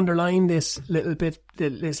underline this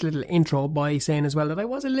little intro by saying as well that I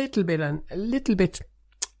was a little bit,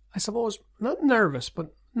 I suppose, not nervous,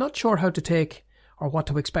 but not sure how to take or what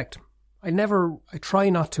to expect. I try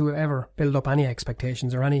not to ever build up any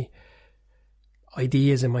expectations or any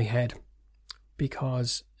ideas in my head,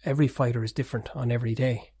 because every fighter is different on every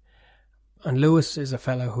day. And Lewis is a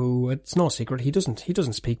fella who, it's no secret, he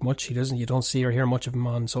doesn't speak much. You don't see or hear much of him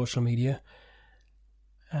on social media.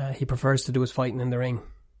 He prefers to do his fighting in the ring.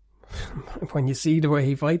 When you see the way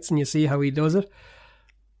he fights and you see how he does it,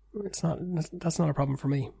 that's not a problem for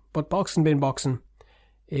me. But boxing being boxing,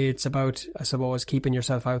 it's about, I suppose, keeping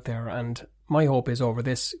yourself out there. And my hope is over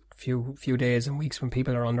this few days and weeks when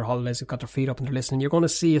people are on their holidays, have got their feet up and they're listening, you're going to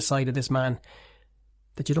see a side of this man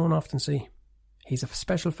that you don't often see. He's a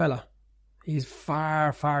special fella. He's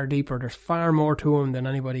far, far deeper. There's far more to him than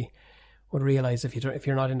anybody would realise if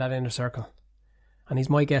you're not in that inner circle. And he's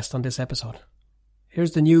my guest on this episode.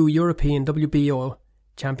 Here's the new European WBO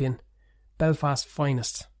champion, Belfast's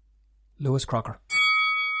finest, Lewis Crocker.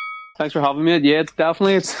 Thanks for having me. Yeah,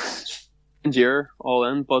 it's year all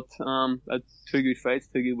in, but it's 2 good fights,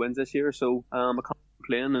 2 good wins this year, so I can't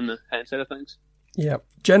complain in the hindsight of things. Yeah,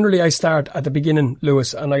 generally I start at the beginning,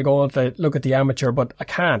 Lewis, and I go to look at the amateur, but I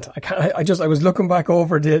can't. I was looking back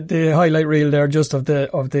over the highlight reel there, just of the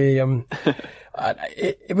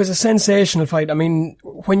it was a sensational fight. I mean,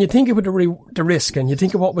 when you think about the risk and you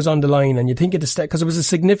think of what was on the line and you think of the step, because it was a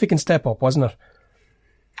significant step up, wasn't it?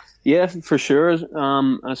 Yeah, for sure.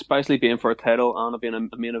 And especially being for a title and it being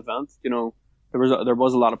a main event, you know, there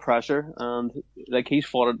was a lot of pressure, and like he's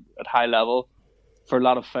fought at high level for a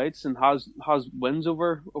lot of fights and has wins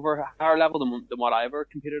over a higher level than what I ever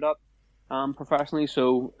competed at professionally.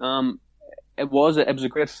 So it was a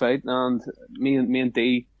great fight, and me and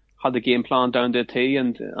D had the game plan down to a T,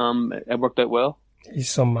 and it worked out well.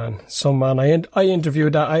 He's some man. I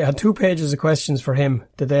interviewed that. I had 2 pages of questions for him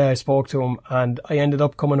the day I spoke to him, and I ended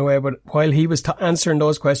up coming away with, while he was answering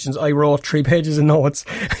those questions, I wrote 3 pages of notes.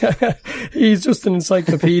 He's just an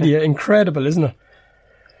encyclopedia. Incredible, isn't it?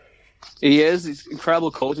 He is. He's an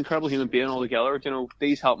incredible coach, incredible human being altogether. You know,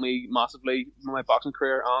 D's helped me massively in my boxing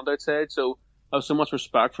career and outside, so I have so much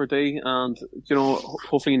respect for D, and you know,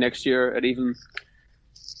 hopefully next year at even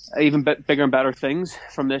bigger and better things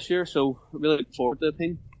from this year, so really look forward to the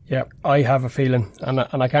thing. Yeah, I have a feeling, and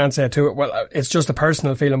I can't say to it, well, it's just a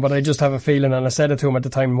personal feeling, but I just have a feeling, and I said it to him at the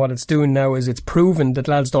time, what it's doing now is it's proven that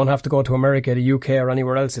lads don't have to go to America, the UK or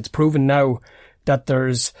anywhere else. It's proven now that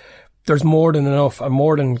there's more than enough and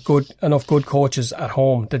more than enough good coaches at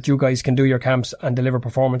home that you guys can do your camps and deliver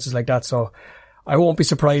performances like that. So I won't be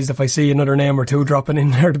surprised if I see another name or 2 dropping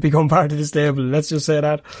in there to become part of the stable. Let's just say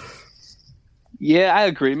that. Yeah, I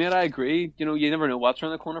agree, mate. I agree. You know, you never know what's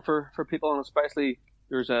around the corner for people, and especially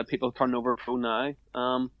there's people turning over pro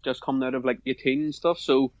now, just coming out of like 18 and stuff.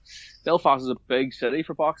 So Belfast is a big city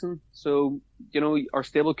for boxing. So, you know, our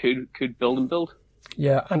stable could build and build.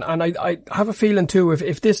 Yeah, and I have a feeling too,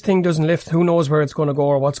 if this thing doesn't lift, who knows where it's going to go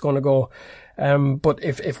or what's going to go. But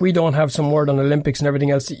if we don't have some word on Olympics and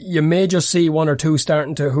everything else, you may just see 1 or 2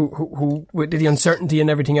 starting to, who with the uncertainty and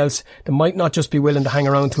everything else, they might not just be willing to hang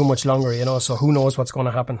around too much longer, you know, so who knows what's going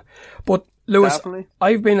to happen. But Lewis, definitely.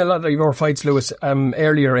 I've been a lot of your fights, Lewis,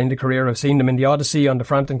 earlier in the career. I've seen them in the Odyssey, on the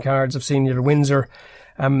Frampton cards, I've seen you at Windsor.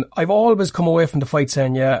 I've always come away from the fight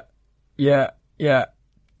saying, yeah,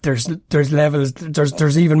 there's levels,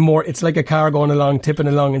 there's even more. It's like a car going along, tipping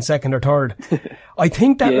along in second or third. I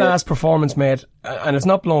think that last performance, mate, and it's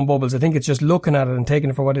not blowing bubbles, I think it's just looking at it and taking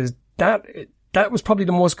it for what it is. That was probably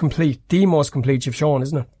the most complete you've shown,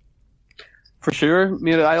 isn't it? For sure. I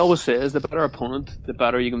mean, I always say is the better opponent, the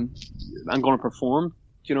better I'm going to perform.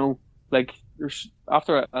 You know, like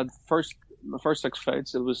after my first 6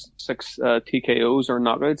 fights, it was 6 TKOs or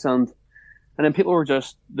knockouts, and then people were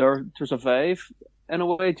just there to survive. In a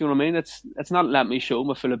way, do you know what I mean? It's not letting me show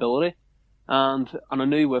my full ability, and I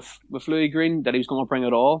knew with Louis Green that he was going to bring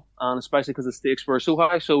it all, and especially because the stakes were so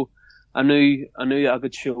high. So I knew I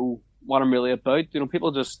could show what I'm really about. You know,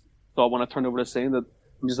 people just thought when I turned over the scene that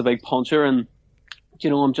I'm just a big puncher, and you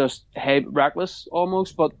know, I'm just reckless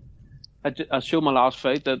almost. But I showed my last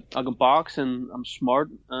fight that I can box and I'm smart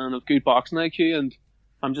and have good boxing IQ, and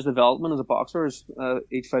I'm just developing as a boxer as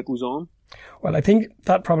each fight goes on. Well, I think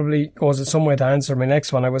that probably goes in some way to answer my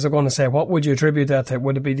next one. I was going to say, what would you attribute that to?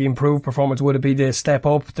 Would it be the improved performance? Would it be the step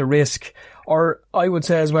up, the risk? Or I would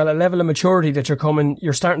say as well, a level of maturity that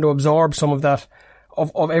you're starting to absorb some of that,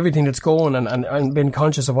 of everything that's going and being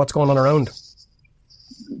conscious of what's going on around.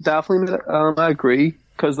 Definitely, I agree.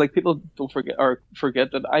 Because like people don't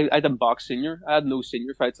forget that I didn't box senior. I had no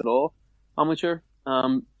senior fights at all, amateur.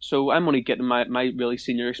 So I'm only getting my really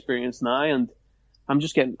senior experience now, and I'm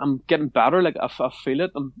getting better. Like I feel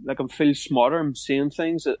it. I'm feeling smarter. I'm seeing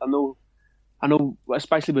things. I know,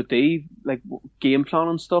 especially with Dave, like game plan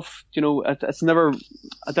and stuff. You know, it's never.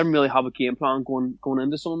 I didn't really have a game plan going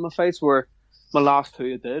into some of my fights. Where my last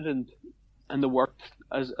two I did, and they worked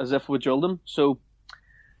as if we drilled them. So,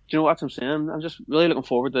 you know what I'm saying? I'm just really looking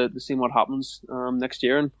forward to seeing what happens next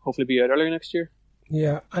year, and hopefully be out earlier next year.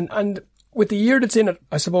 Yeah, and with the year that's in it,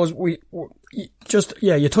 I suppose you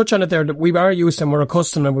touch on it there, that we are used to and we're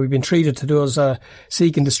accustomed and we've been treated to those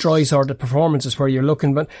seek and destroy sort of performances where you're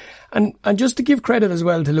looking, but and just to give credit as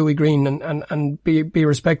well to Louis Green and be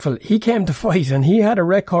respectful, he came to fight and he had a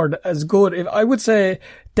record as good, if I would say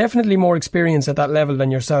definitely more experience at that level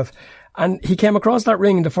than yourself, and he came across that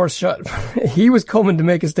ring in the first shot. He was coming to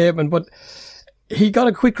make a statement, but he got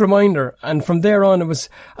a quick reminder, and from there on it was,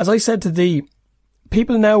 as I said to Dee,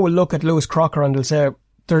 people now will look at Lewis Crocker and they'll say,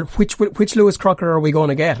 which Lewis Crocker are we going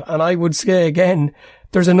to get? And I would say again,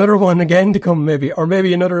 there's another one again to come maybe, or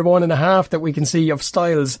maybe another 1.5 that we can see of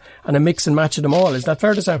styles and a mix and match of them all. Is that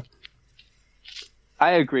fair to say?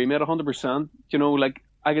 I agree, mate, 100%. You know, like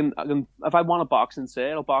I can if I want to box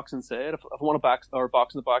inside, I'll box inside. If I want to box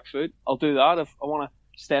in the back foot, I'll do that. If I want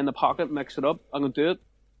to stay in the pocket, mix it up, I'm going to do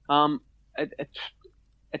it.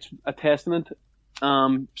 It's a testament,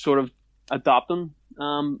 sort of adapting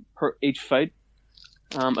per each fight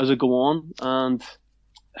as I go on, and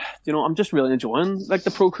you know, I'm just really enjoying like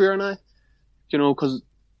the pro career now, you know, because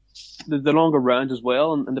the longer rounds as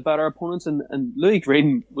well and the better opponents, and Louis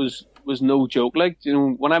Green was no joke. Like, you know,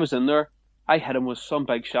 when I was in there, I hit him with some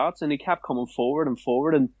big shots and he kept coming forward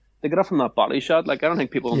and to get up from that body shot, like I don't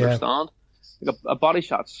think people understand. Like a body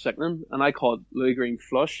shot's sickening, and I called Louis Green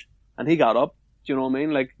flush and he got up. Do you know what I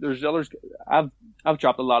mean? Like there's others. I've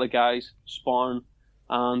dropped a lot of guys sparring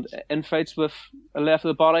and in fights with a left of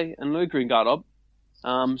the body, and Louis Green got up.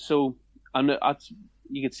 So I knew,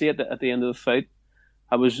 you could see at the end of the fight,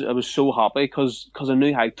 I was so happy because I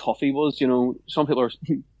knew how tough he was. You know, some people are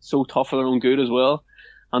so tough for their own good as well,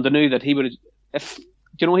 and I knew that he would, if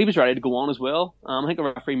you know, he was ready to go on as well. I think the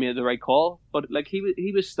referee made the right call, but like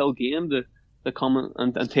he was still game to come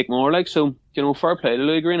and take more. Like, so, you know, fair play to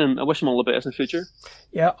Louis Green, and I wish him all the best in the future.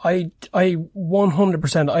 Yeah, I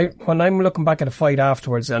 100%. When I'm looking back at a fight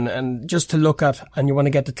afterwards, and just to look at, and you want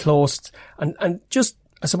to get the close, and just,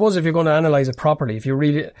 I suppose if you're going to analyse it properly, if you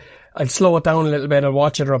really, I'd slow it down a little bit, I'll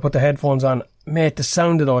watch it, or I'll put the headphones on. Mate, the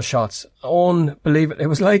sound of those shots, unbelievable. It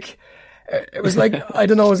was like, I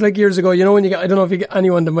don't know, it was like years ago, you know, when you get, I don't know if you get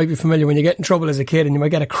anyone that might be familiar, when you get in trouble as a kid and you might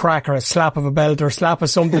get a crack or a slap of a belt or a slap of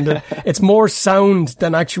something that it's more sound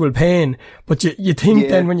than actual pain, but you think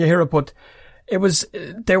then when you hear it, but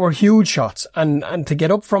they were huge shots, and to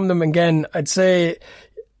get up from them again, I'd say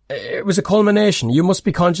it was a culmination. You must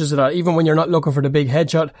be conscious of that, even when you're not looking for the big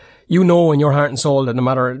headshot. You know in your heart and soul that no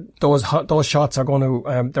matter, those shots are going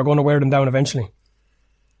to, they're going to wear them down eventually.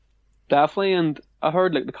 Definitely, and I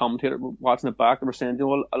heard like the commentator watching it back, they were saying, you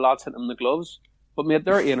know, a lot's hitting him in the gloves, but mate,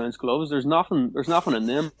 they're 8-ounce gloves. There's nothing in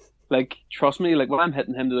them. Like, trust me, like when I'm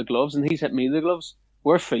hitting him to the gloves and he's hitting me to the gloves,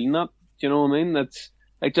 we're feeling that. Do you know what I mean? That's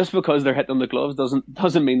like, just because they're hitting the gloves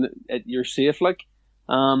doesn't mean that you're safe. Like,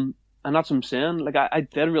 and that's what I'm saying. Like, I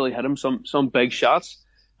did really hit him some big shots,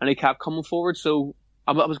 and he kept coming forward. So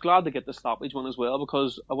I was glad to get the stoppage one as well,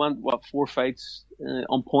 because I went 4 fights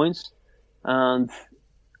on points,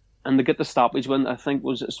 and to get the stoppage win, I think,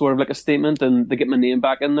 was sort of like a statement, and to get my name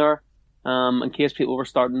back in there, in case people were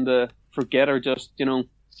starting to forget, or just, you know,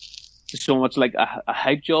 so much like a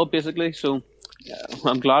hype job, basically. So yeah,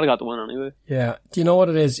 I'm glad I got the win anyway. Yeah. Do you know what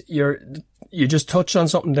it is? You just touched on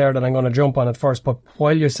something there that I'm going to jump on at first, but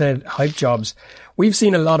while you said hype jobs, we've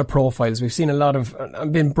seen a lot of profiles. We've seen a lot of,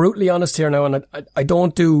 I'm being brutally honest here now, and I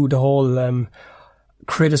don't do the whole,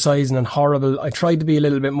 criticising and horrible. I tried to be a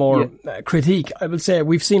little bit more critique. I will say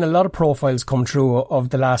we've seen a lot of profiles come through of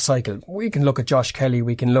the last cycle. We can look at Josh Kelly,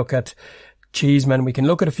 we can look at Cheeseman, we can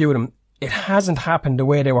look at a few of them. It hasn't happened the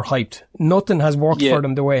way they were hyped. Nothing has worked for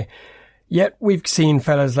them the way. Yet we've seen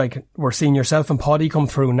fellas like, we're seeing yourself and Poddy come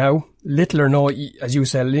through now. little or no, as you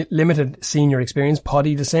said, limited senior experience.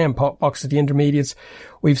 Paddy the same, boxed at the intermediates.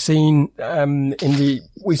 We've seen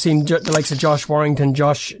the likes of Josh Warrington,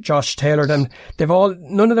 Josh Taylor.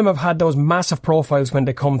 None of them have had those massive profiles when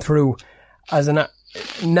they come through.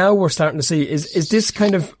 Now we're starting to see, is this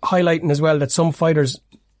kind of highlighting as well that some fighters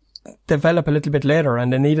develop a little bit later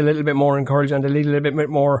and they need a little bit more encouragement and they need a little bit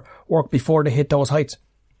more work before they hit those heights?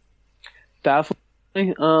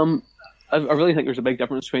 Definitely. I really think there's a big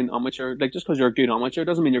difference between amateur, like just because you're a good amateur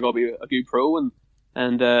doesn't mean you're going to be a good pro,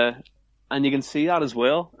 and you can see that as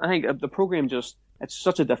well. I think the program it's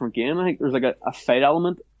such a different game. I think there's like a fight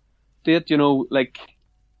element to it, like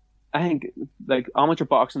I think like amateur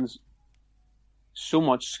boxing's so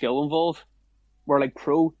much skill involved, where like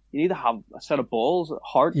pro, you need to have a set of balls,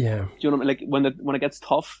 heart. Yeah. Do you know what I mean? Like when it gets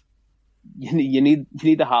tough, you need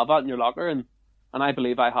to have that in your locker, and I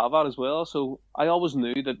believe I have that as well. So I always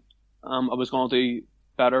knew that I was going to do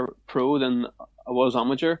better pro than I was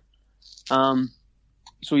amateur.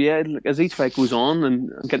 So yeah, as each fight goes on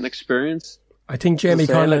and getting experience. I think Jamie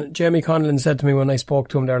Conlon said to me when I spoke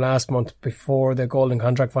to him there last month before the Golden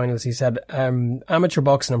Contract Finals, he said, amateur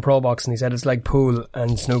boxing and pro boxing, he said, it's like pool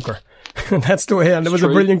and snooker. And that's the way, and it was a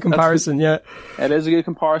brilliant comparison, yeah. It is a good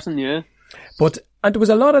comparison, yeah. And there was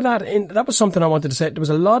a lot of that that was something I wanted to say. There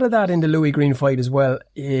was a lot of that in the Louis Green fight as well.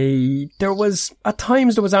 At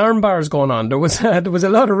times there was arm bars going on. There was a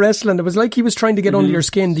lot of wrestling. It was like he was trying to get under your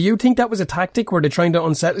skin. Do you think that was a tactic? Were they trying to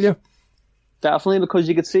unsettle you? Definitely, because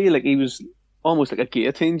you could see like he was almost like a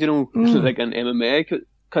guillotine, like an MMA.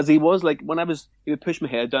 Because he was like, he would push my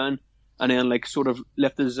head down and then like sort of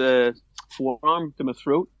lift his forearm to my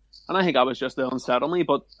throat. And I think that was just to unsettle me,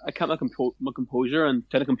 but I kept my composure and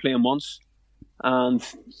tried to complain once. And,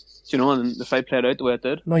 and the fight played out the way it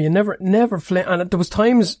did. No, you never flame. And there was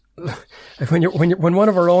times, like when one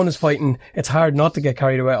of our own is fighting, it's hard not to get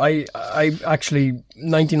carried away. I actually,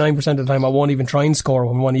 99% of the time, I won't even try and score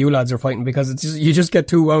when one of you lads are fighting because you just get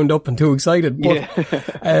too wound up and too excited. But,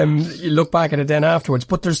 you look back at it then afterwards.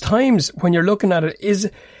 But there's times when you're looking at it, is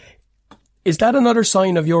that another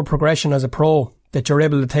sign of your progression as a pro? That you're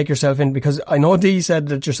able to take yourself in, because I know Dee said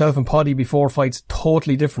that yourself and Paddy before fights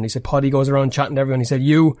totally different. He said Paddy goes around chatting to everyone. He said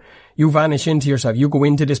you vanish into yourself. You go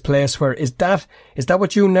into this place where is that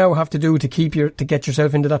what you now have to do to get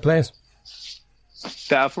yourself into that place?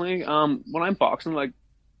 Definitely. When I'm boxing, like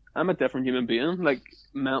I'm a different human being. Like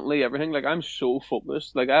mentally, everything. Like I'm so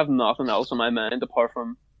focused. Like I have nothing else in my mind apart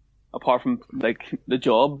from like the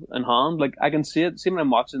job in hand. Like I can see it. See when I'm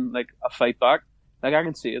watching like a fight back. Like I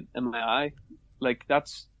can see it in my eye. Like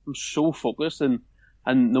I'm so focused and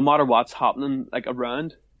no matter what's happening like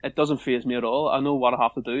around, it doesn't faze me at all. I know what I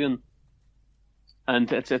have to do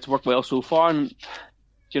and it's worked well so far. And do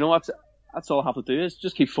you know what? That's all I have to do is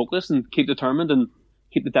just keep focused and keep determined and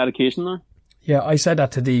keep the dedication there. Yeah, I said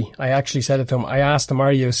that to Dee. I actually said it to him. I asked him,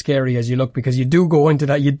 are you as scary as you look? Because you do go into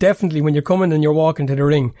that. You definitely, when you're coming and you're walking to the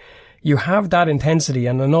ring, you have that intensity.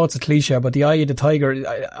 And I know it's a cliche, but the eye of the tiger,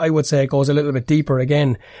 I would say it goes a little bit deeper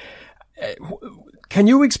again. Can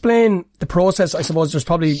you explain the process? I suppose there's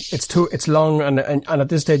probably, it's long and at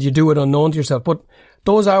this stage you do it unknown to yourself, but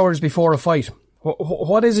those hours before a fight,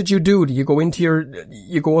 what is it you do? Do you go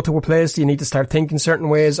you go to a place? Do you need to start thinking certain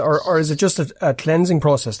ways or is it just a cleansing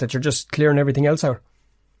process that you're just clearing everything else out?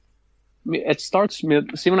 It starts,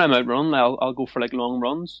 see when I'm out running, I'll go for like long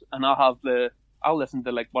runs and I'll listen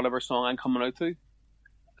to like whatever song I'm coming out to.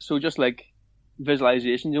 So just like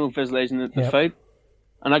visualization, visualizing the fight.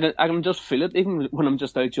 And I can just feel it even when I'm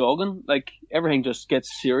just out jogging. Like everything just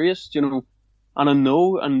gets serious, and I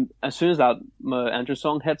know. And as soon as my entrance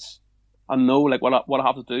song hits, I know like what I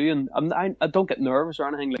have to do. And I don't get nervous or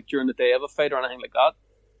anything like during the day of a fight or anything like that.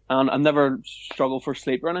 And I never struggle for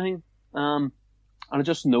sleep or anything. And I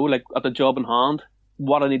just know like at the job in hand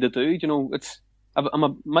what I need to do.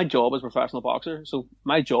 My job as a professional boxer, so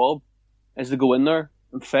my job is to go in there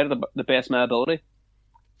and fight at the best of my ability.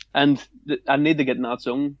 And I need to get in that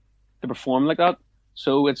zone to perform like that.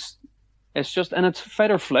 So it's just, and it's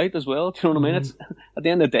fight or flight as well. Do you know what I mean? It's at the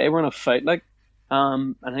end of the day, we're in a fight. Like,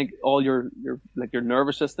 I think all your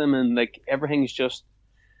nervous system and like everything's just,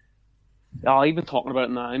 even talking about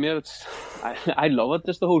it now, mate, I love it.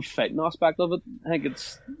 Just the whole fighting aspect of it. I think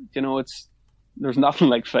it's, there's nothing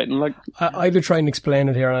like fighting. Like I do try and explain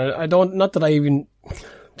it here. I don't, not that I even,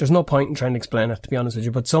 there's no point in trying to explain it, to be honest with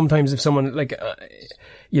you. But sometimes if someone like,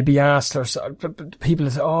 you'd be asked, or people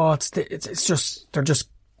say, "Oh, it's just they're just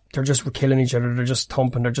killing each other. They're just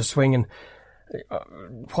thumping. They're just swinging.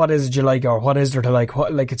 What is it you like, or what is there to like?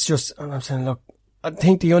 What like it's just?" And I'm saying, look, I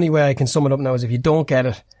think the only way I can sum it up now is if you don't get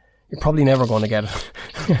it, you're probably never going to get it.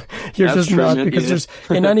 You're That's just true, not, mate, because yeah. there's,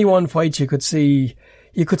 in any one fight you could see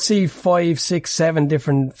 5, 6, 7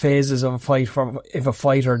 different phases of a fight if a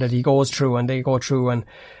fighter that he goes through, and they go through, and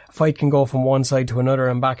a fight can go from one side to another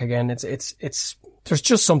and back again. It's there's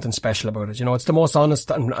just something special about it. You know, it's the most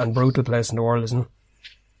honest and brutal place in the world, isn't it?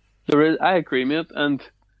 There is, I agree, mate. And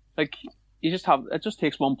like, it just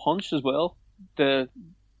takes one punch as well. The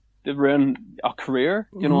ruin a career,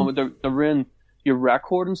 you know, the ruin your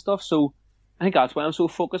record and stuff. So I think that's why I'm so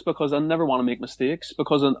focused, because I never want to make mistakes,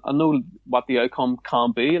 because I know what the outcome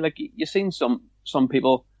can be. Like, you've seen some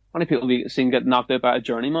people, many people you've seen get knocked out by a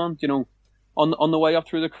journeyman, you know, on the way up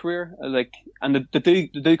through the career, like, and they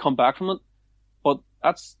do come back from it. But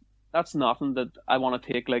that's nothing that I want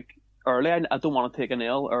to take like early. I don't want to take an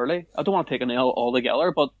L early. I don't want to take an L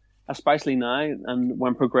altogether, but especially now and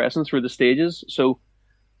when progressing through the stages. So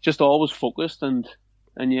just always focused and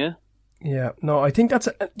yeah. Yeah, no, I think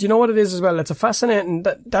do you know what it is as well? It's a fascinating,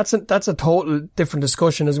 that's a total different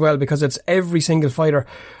discussion as well, because it's every single fighter.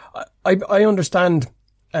 I understand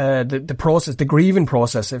the process, the grieving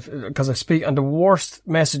process, because I speak, and the worst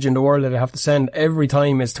message in the world that I have to send every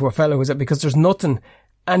time is to a fellow because there's nothing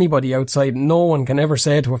anybody outside, no one can ever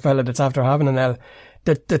say to a fella that's after having an L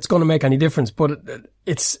that's going to make any difference. But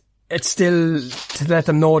it's still to let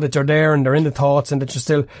them know that you're there and they're in the thoughts and that you're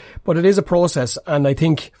still, but it is a process. And I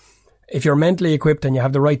think if you're mentally equipped and you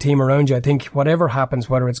have the right team around you, I think whatever happens,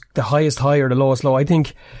 whether it's the highest high or the lowest low, I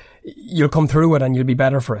think you'll come through it and you'll be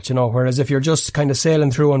better for it, you know. Whereas if you're just kind of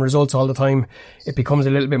sailing through on results all the time, it becomes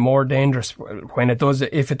a little bit more dangerous when it does,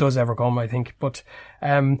 if it does ever come, I think. But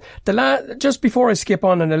just before I skip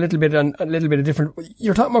on and a little bit of different,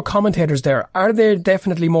 you're talking about commentators there. Are they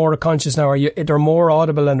definitely more conscious now? They're more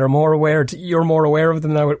audible and they're more aware? You're more aware of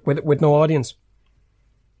them now with no audience?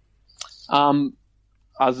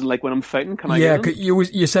 As like when I'm fighting, can I? Yeah,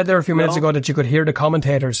 you said there a few minutes ago that you could hear the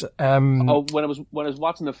commentators. When I was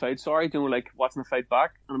watching the fight, you know, like watching the fight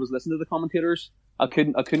back, and I was listening to the commentators, I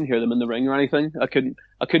couldn't hear them in the ring or anything. I couldn't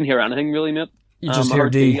hear anything really, mate. You just hear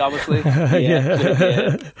D, obviously.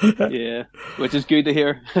 Yeah, which is good to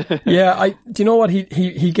hear. Yeah, do you know what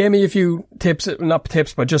he gave me a few tips, not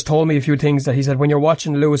tips, but just told me a few things that he said when you're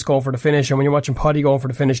watching Lewis going for the finish and when you're watching Paddy going for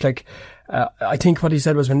the finish. Like, I think what he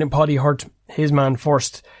said was when Paddy hurt his man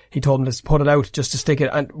first, he told him to put it out just to stick it,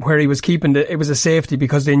 and where he was keeping it was a safety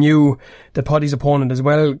because they knew that Paddy's opponent as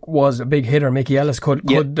well was a big hitter. Mickey Ellis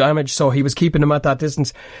could damage, so he was keeping him at that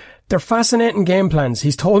distance. They're fascinating game plans.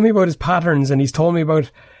 He's told me about his patterns and he's told me about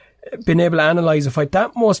being able to analyse a fight.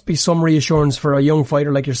 That must be some reassurance for a young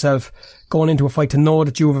fighter like yourself going into a fight, to know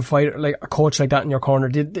that you have a fighter, like a coach like that in your corner.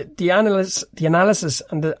 The analysis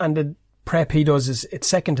and the prep he does it's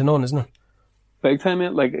second to none, isn't it? Big time,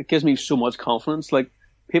 mate. Like, it gives me so much confidence. Like,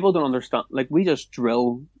 people don't understand. Like, we just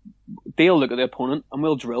drill. They'll look at the opponent and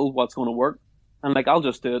we'll drill what's going to work. And like, I'll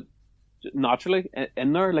just do it naturally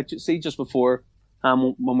in there. Like, see, just before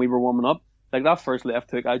when we were warming up, like that first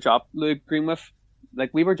left hook I dropped Luke Green with,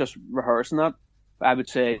 like we were just rehearsing that. I would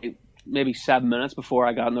say maybe 7 minutes before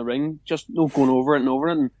I got in the ring, just going over it and over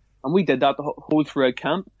it, and we did that the whole throughout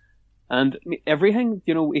camp. And everything,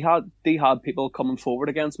 you know, they had people coming forward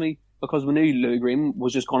against me because we knew Louis Green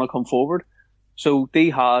was just going to come forward. So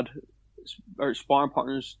they had sparring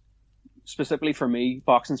partners specifically for me,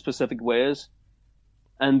 boxing specific ways,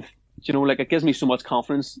 and you know, like it gives me so much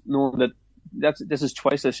confidence knowing that this is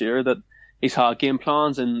twice this year that he's had game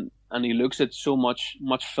plans and he looks at so much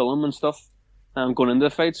film and stuff going into the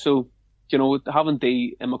fight. So, you know, having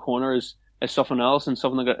D in my corner is something else and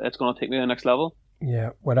something that's going to take me to the next level. Yeah,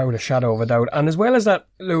 without a shadow of a doubt. And as well as that,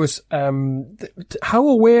 Lewis, how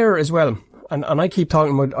aware as well, and I keep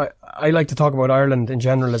talking about, I like to talk about Ireland in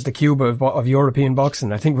general as the Cuba of European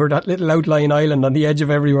boxing. I think we're that little outlying island on the edge of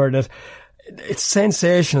everywhere that it's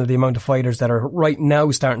sensational, the amount of fighters that are right now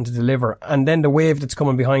starting to deliver, and then the wave that's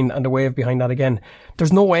coming behind and the wave behind that again.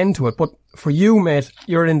 There's no end to it. But for you, mate,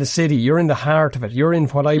 you're in the city, you're in the heart of it, you're in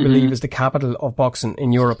what I believe is the capital of boxing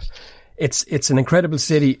in Europe. It's an incredible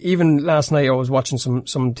city. Even last night I was watching some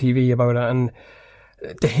TV about it, and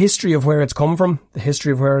the history of where it's come from,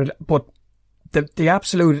 but the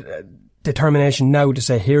absolute determination now to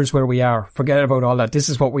say, here's where we are. Forget about all that. This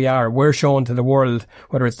is what we are. We're showing to the world,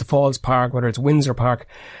 whether it's the Falls Park, whether it's Windsor Park.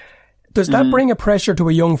 Does that bring a pressure to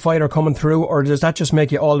a young fighter coming through, or does that just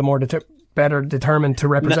make you all the more better determined to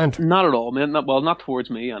represent? Not at all, man. Not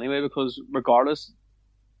towards me anyway, because regardless.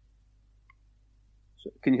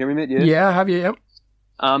 Can you hear me, mate? Yeah, I have you, yeah.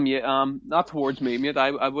 Not towards me, mate.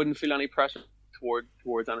 I wouldn't feel any pressure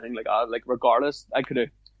towards anything like that. Like, regardless, I could have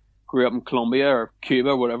grew up in Colombia or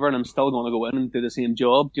Cuba or whatever, and I'm still going to go in and do the same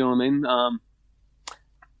job. Do you know what I mean?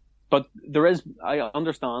 But I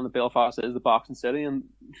understand that Belfast is the boxing city, and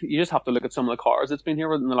you just have to look at some of the cards that's been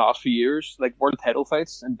here in the last few years, like world title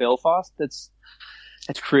fights in Belfast. It's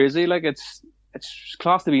crazy. Like it's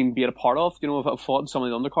class to be a part of. I've fought in some of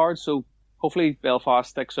the undercards, so hopefully Belfast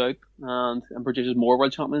sticks out and produces more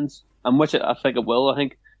world champions, and which I think it will. I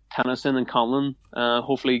think Tennyson and Conlon,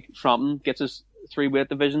 hopefully Frampton gets his 3-weight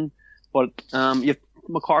division, but you have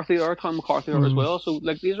McCarthy there, Tom McCarthy there as well. So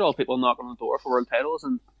like these are all people knocking on the door for world titles,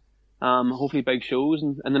 and hopefully big shows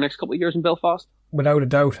in the next couple of years in Belfast. Without a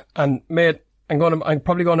doubt. And mate, I'm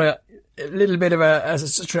probably going to a little bit of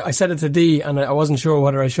I said it to Dee, and I wasn't sure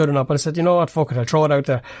whether I should or not, but I said, you know what, fuck it, I'll throw it out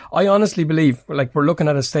there. I honestly believe, like, we're looking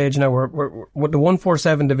at a stage now where with the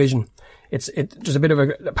 147 division, it's just a bit of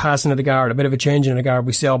a passing of the guard, a bit of a changing of the guard.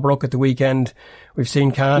 We saw Brook at the weekend. We've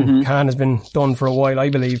seen Khan. Mm-hmm. Khan has been done for a while, I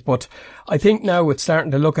believe, but I think now it's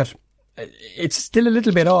starting to look at, it's still a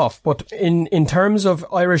little bit off, but in terms of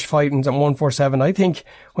Irish fightings at 147, I think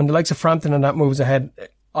when the likes of Frampton and that moves ahead,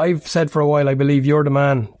 I've said for a while, I believe you're the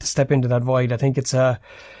man to step into that void. I think it's going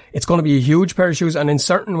to be a huge pair of shoes, and in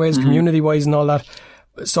certain ways, mm-hmm. community-wise and all that.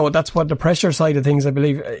 So that's what the pressure side of things, I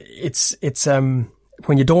believe, it's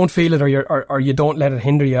when you don't feel it or you don't let it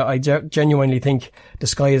hinder you, I genuinely think the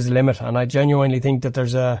sky is the limit, and I genuinely think that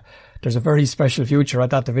there's a very special future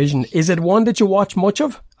at that division. Is it one that you watch much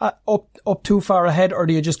of up too far ahead, or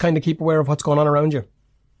do you just kind of keep aware of what's going on around you?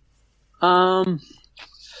 I'm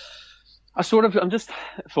just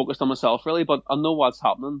focused on myself really, but I know what's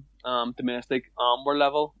happening domestic world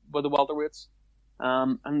level with the welterweights.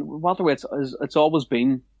 And welterweights it's always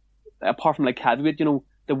been, apart from like heavyweight,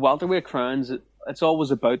 the welterweight crowns, it's always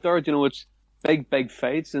about there. It's big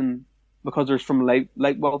fights, and because there's from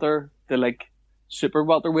light welter to like super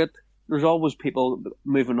welterweight, there's always people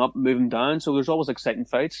moving up, moving down, so there's always exciting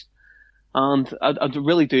fights. And I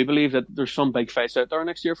really do believe that there's some big fights out there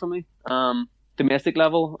next year for me. Domestic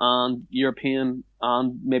level and European,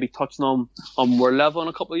 and maybe touching on world level in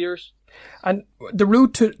a couple of years. And the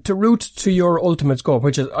route to your ultimate scope,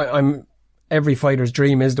 which is I'm every fighter's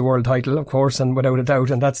dream, is the world title, of course, and without a doubt,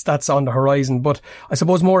 and that's on the horizon. But I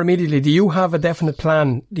suppose more immediately, do you have a definite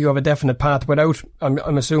plan? Do you have a definite path? Without,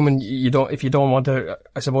 I'm assuming you don't. If you don't want to,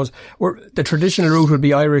 I suppose the traditional route would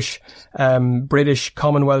be Irish, British,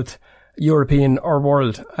 Commonwealth, European or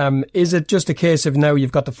world. Is it just a case of now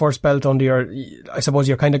you've got the first belt under your, I suppose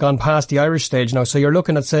you're kind of gone past the Irish stage now, so you're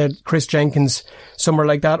looking at, say, Chris Jenkins, somewhere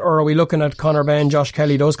like that, or are we looking at Conor Benn, Josh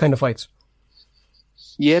Kelly, those kind of fights?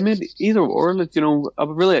 Yeah, maybe either or. Like, I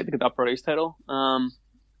would really like to get that British title.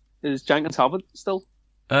 Is Jenkins have it still?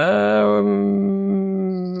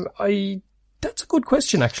 That's a good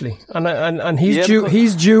question, actually, and he's due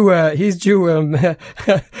to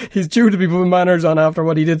be putting manners on after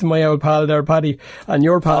what he did to my old pal there, Paddy, and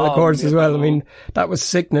your pal, of course, as well. I mean, that was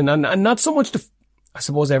sickening, and not so much I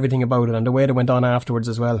suppose everything about it and the way that went on afterwards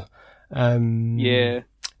as well. Yeah.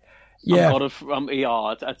 I'm gutted for him.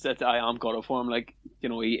 I am gutted for him. Like,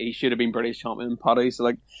 he should have been British champion, Paddy. So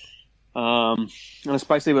like, and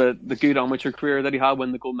especially with the good amateur career that he had,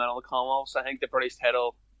 winning the gold medal at Commonwealth, I think the British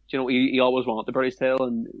title. He always wanted the British title,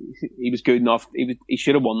 and he was good enough. He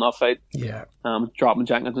should have won that fight. Yeah. Dropping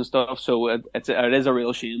Jenkins and stuff. So it is a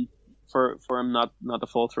real shame for him not to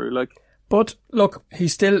fall through. Like. But look, he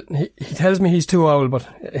tells me he's too old, but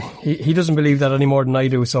he doesn't believe that any more than I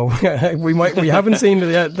do. So we haven't seen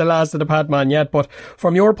the last of the Pat Man yet. But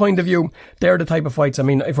from your point of view, they're the type of fights. I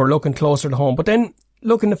mean, if we're looking closer to home, but then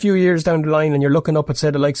looking a few years down the line, and you're looking up at, say,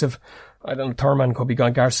 the likes of, I don't know, Thurman could be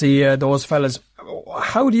gone, Garcia, those fellas.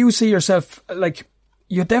 How do you see yourself? Like,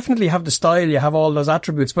 you definitely have the style, you have all those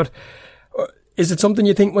attributes, but is it something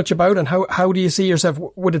you think much about? And how do you see yourself?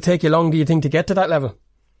 Would it take you long, do you think, to get to that level?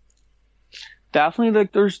 Definitely.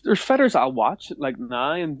 Like, there's fighters I watch like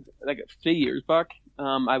now, and like 3 years back,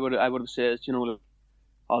 I would have said,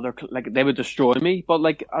 they're like, they would destroy me. But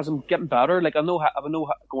like, as I'm getting better, like I would know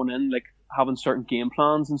going in, like having certain game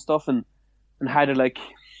plans and stuff, and how to, like,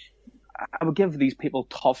 I would give these people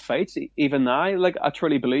tough fights even now. Like, I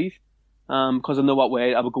truly believe, because I know what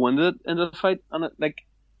way I would go into the fight, and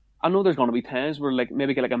I know there's going to be times where, like,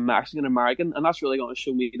 maybe get like a Mexican American, and that's really going to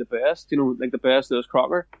show me the best, like the best of this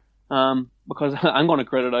Crocker. Because I'm going to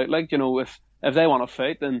grit it out. Like, if they want to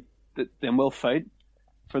fight, then we'll fight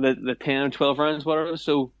for the 10 or 12 rounds, whatever.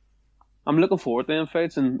 So I'm looking forward to them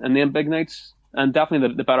fights and them big nights. And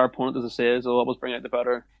definitely the better opponent, as I say, will always bring out the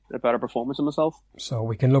better performance of myself. So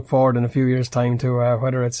we can look forward in a few years' time to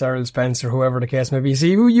whether it's Errol Spence or whoever the case may be.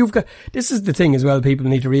 See, you've got, this is the thing as well, people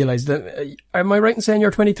need to realise that, am I right in saying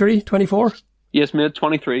you're 23, 24? Yes, mate,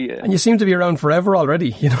 23, yeah. And you seem to be around forever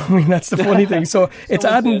already, you know, I mean, that's the funny thing. So it's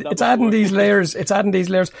adding these layers.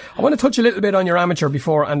 I want to touch a little bit on your amateur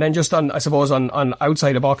before, and then just on, I suppose, on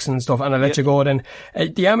outside of boxing and stuff, and I'll let you go then.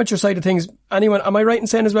 The amateur side of things, am I right in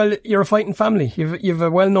saying as well, you're a fighting family? You've a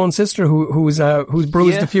well-known sister who's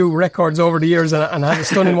bruised a few records over the years and has a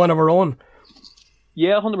stunning one of her own.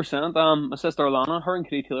 Yeah, 100%. My sister Alana, her and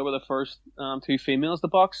Katie Taylor were the first two females to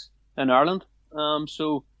box in Ireland.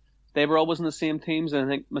 So they were always in the same teams, and I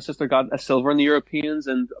think my sister got a silver in the Europeans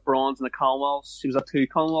and a bronze in the Commonwealths. She was at 2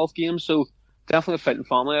 Commonwealth games, so definitely a fighting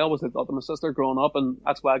family. I always looked up to my sister growing up, and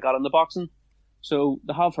that's why I got into boxing. So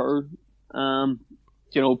to have her,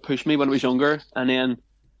 push me when I was younger, and then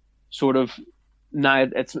sort of now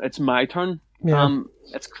it's my turn. Yeah.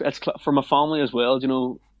 It's for my family as well. You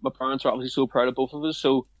know, my parents are obviously so proud of both of us.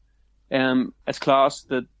 So, it's class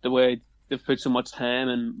that the way they've put so much time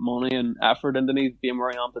and money and effort into me being where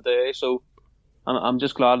I am today. So I'm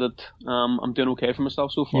just glad that I'm doing okay for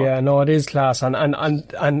myself so far. Yeah, no, it is class, and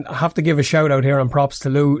I have to give a shout out here and props to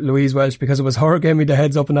Louise Welsh, because it was her who gave me the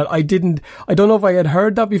heads up on that. I don't know if I had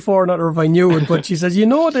heard that before or not, or if I knew it, but she says, you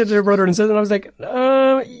know that they're brother and sister, and I was like,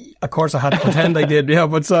 of course I had to pretend I did, yeah,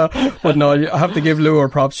 but no, I have to give Lou her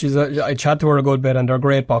props. I chat to her a good bit, and they're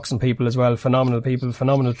great boxing people as well, phenomenal people,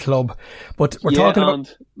 phenomenal club. But we're talking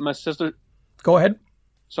about my sister. Go ahead.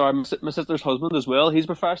 Sorry, my sister's husband as well. He's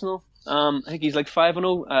professional. I think he's like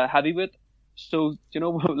 5-0 heavyweight. So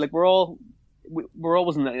like we're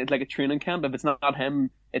always in like a training camp. If it's not him,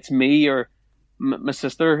 it's me or my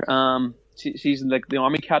sister. She's like the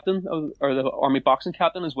army captain or the army boxing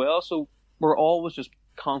captain as well. So we're always just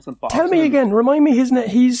constant boxing. Tell me again. Remind me his name.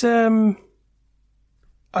 He's I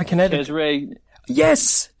can edit. Desiree.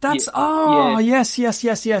 Yes, that's yes.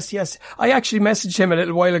 I actually messaged him a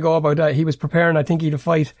little while ago about that. He was preparing, I think, he'd a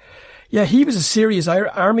fight. Yeah, he was a serious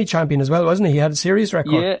army champion as well, wasn't he? He had a serious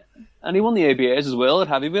record. Yeah, and he won the ABAs as well at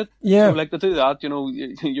heavyweight. Yeah, so like to do that,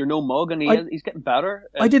 you're no mug, and he's getting better.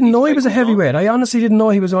 I didn't know he was a heavyweight. I honestly didn't know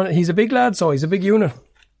he was on. He's a big lad, so he's a big unit.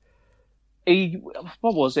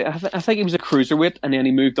 What was it? I think he was a cruiserweight, and then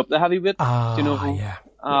he moved up to heavyweight. Yeah.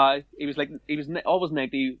 He was always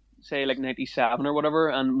 90. Say like 97 or whatever,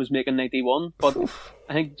 and was making 91. But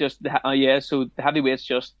I think so the heavyweight's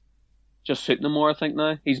just suiting him more. I think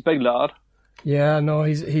now he's a big lad. Yeah, no,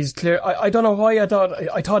 he's clear. I don't know why I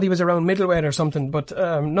thought he was around middleweight or something, but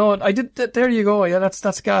no, I did. There you go. Yeah,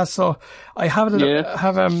 that's gas. So I have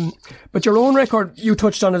but your own record you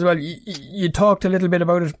touched on as well. You talked a little bit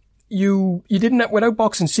about it. You didn't, without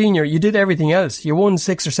boxing senior, you did everything else. You won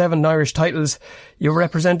 6 or 7 Irish titles. You were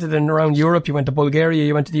represented in around Europe. You went to Bulgaria.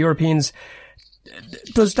 You went to the Europeans.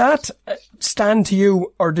 Does that stand to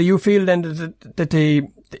you, or do you feel then that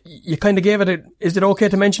you kind of gave it is it okay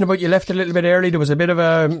to mention about you left a little bit early? There was a bit of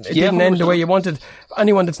it didn't end the way you wanted.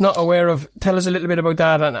 Anyone that's not aware of, tell us a little bit about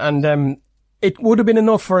that. And it would have been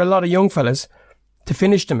enough for a lot of young fellas to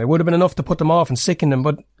finish them. It would have been enough to put them off and sicken them.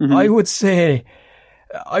 But I would say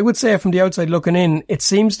from the outside looking in, it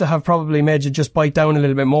seems to have probably made you just bite down a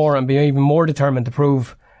little bit more and be even more determined to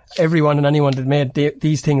prove everyone and anyone that made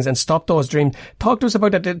these things and stop those dreams. Talk to us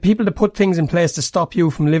about that. The people that put things in place to stop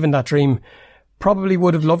you from living that dream probably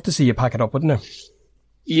would have loved to see you pack it up, wouldn't they?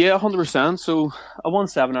 Yeah, 100%. So I won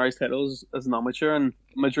 7 Irish titles as an amateur, and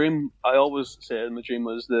I always said my dream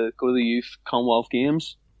was to go to the Youth Commonwealth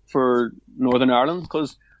Games for Northern Ireland,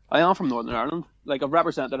 because I am from Northern Ireland. Like, I've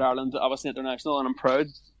represented Ireland, obviously international, and I'm proud.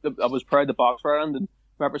 I was proud to box for Ireland and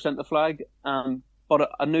represent the flag. But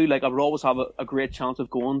I knew, like, I would always have a great chance of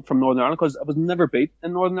going from Northern Ireland, because I was never beat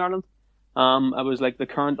in Northern Ireland. I was like the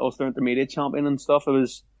current Ulster Intermediate champion and stuff. I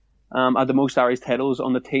was I had the most Irish titles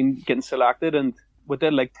on the team getting selected, and we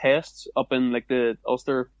did like tests up in like the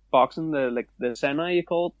Ulster boxing, the Senai you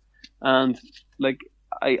call it, and like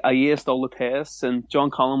I aced all the tests, and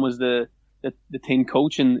John Collin was the team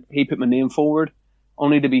coach, and he put my name forward,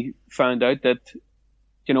 only to be found out that,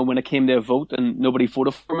 you know, when it came to a vote and nobody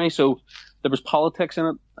voted for me, so there was politics in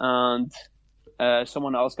it, and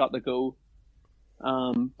someone else got to go.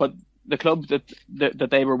 But the club that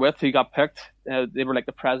they were with, who got picked, they were like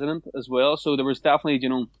the president as well, so there was definitely, you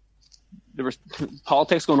know, there was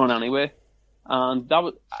politics going on anyway. And that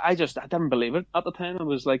was, I didn't believe it at the time. I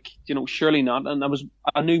was like, you know, surely not. And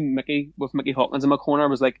I knew Mickey Hawkins in my corner. I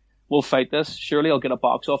was like, we'll fight this. Surely I'll get a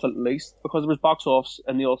box off at least, because there was box offs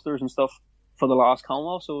in the Ulsters and stuff for the last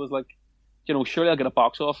Commonwealth. So it was like, you know, surely I'll get a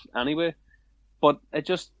box off anyway. But it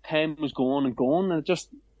just, time was going and going, and it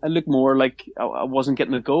looked more like I wasn't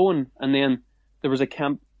getting it going. And then there was a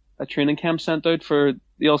training camp sent out for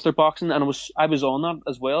the Ulster boxing, and I was on that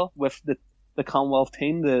as well with the Commonwealth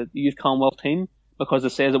team, the youth Commonwealth team. because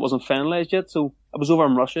it says it wasn't finalised yet. So I was over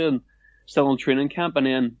in Russia and still in training camp, and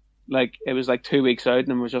then like it was like 2 weeks out,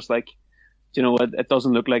 and it was just like, you know, it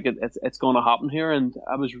doesn't look like it's going to happen here, and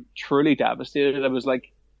I was truly devastated. I was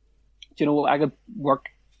like, you know, I could work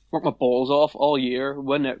my balls off all year,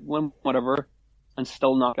 win whatever, and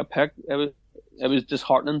still not get picked. It was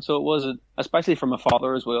disheartening. So it was, especially for my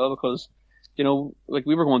father as well, because, you know, like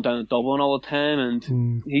we were going down to Dublin all the time,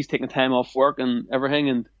 and he's taking time off work and everything,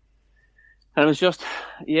 and it was just,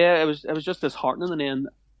 yeah, it was just disheartening. And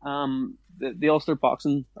then the Ulster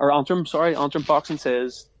Boxing, or Antrim Boxing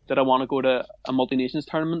says that I want to go to a multi-nations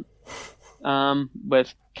tournament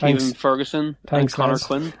with Kevin Ferguson and Conor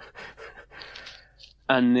Quinn.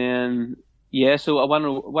 And then, yeah, so I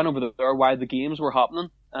went over there while the games were happening,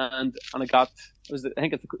 and I got, I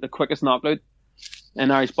think it's the quickest knockout in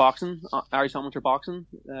Irish boxing, Irish amateur boxing.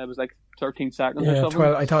 It was like 13 seconds or something.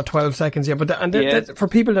 I thought 12 seconds, yeah. But for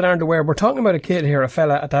people that aren't aware, we're talking about a kid here, a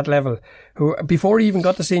fella at that level, who, before he even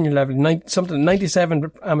got to senior level, 97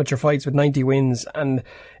 amateur fights with 90 wins, and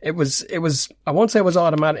it was, I won't say it was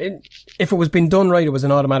automatic. If it was being done right, it was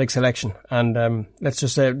an automatic selection. And let's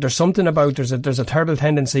just say there's something about, there's a terrible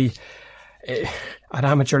tendency at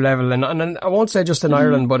amateur level, and I won't say just in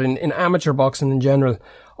Ireland, but in amateur boxing in general,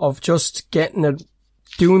 of just getting it,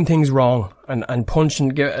 doing things wrong and punching,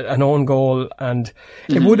 get an own goal. And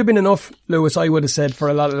it would have been enough, Lewis, I would have said, for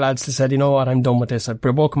a lot of lads to said, you know what, I'm done with this. It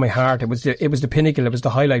broke my heart. It was the pinnacle. It was the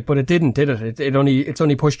highlight, but it didn't, did it? It's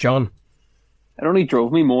only pushed you on. It only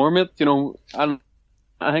drove me more, mate. You know, and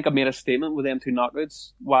I think I made a statement with them 2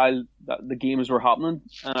 knockouts while the games were happening.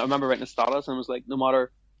 And I remember writing a status and was like, no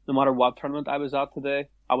matter what tournament I was at today,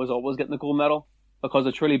 I was always getting the gold medal, because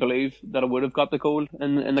I truly believe that I would have got the gold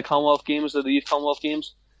in the Commonwealth Games, or the Youth Commonwealth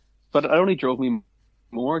Games. But it only drove me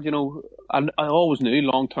more, you know. I always knew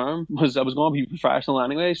long term I was going to be professional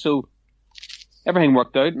anyway, so everything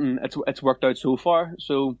worked out, and it's worked out so far.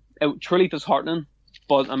 So it truly disheartening,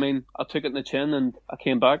 but I mean, I took it in the chin and I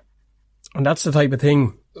came back. And that's the type of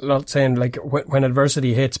thing, not saying like when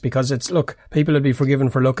adversity hits, because it's, look, people would be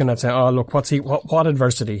forgiven for looking at saying, oh look, what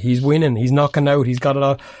adversity? He's winning, he's knocking out, he's got it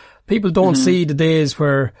all. People don't see the days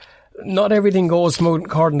where not everything goes smooth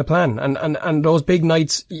according to plan, and those big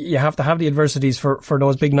nights, you have to have the adversities for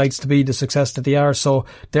those big nights to be the success that they are. So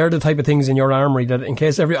they're the type of things in your armory that, in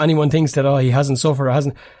case anyone thinks that, oh, he hasn't suffered or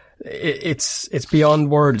hasn't, it's beyond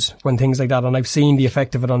words when things like that. And I've seen the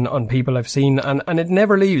effect of it on people. I've seen, and it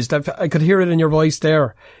never leaves. I could hear it in your voice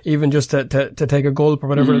there, even just to take a gulp or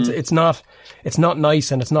whatever. It's not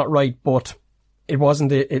nice and it's not right, but it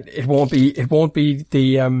wasn't. It won't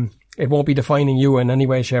be defining you in any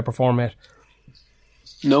way, shape or form, mate.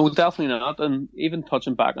 No, definitely not. And even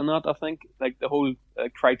touching back on that, I think like the whole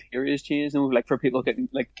criteria has changed, and like for people getting,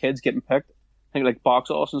 like kids getting picked, I think like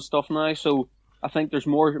box offs and stuff now. So I think there's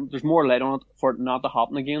more light on it for it not to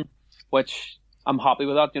happen again, which I'm happy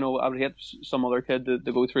with that. You know, I would hate some other kid to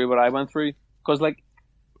go through what I went through, because like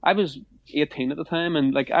I was 18 at the time,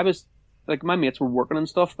 and like I was like, my mates were working and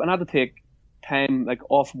stuff, and I had to take time like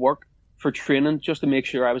off work for training just to make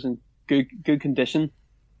sure I was in good condition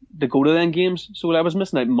to go to them games. So I was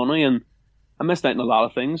missing out on money, and I missed out on a lot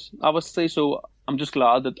of things, obviously. So I'm just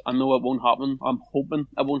glad that I know it won't happen. I'm hoping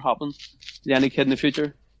it won't happen to any kid in the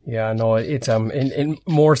future. Yeah, no, it's in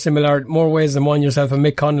more ways than one, yourself and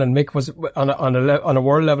Mick Conlon. Mick was on a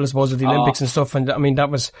world level, I suppose, with the Olympics and stuff, and I mean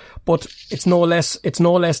but it's no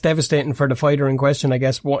less devastating for the fighter in question. I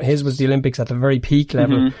guess his was the Olympics at the very peak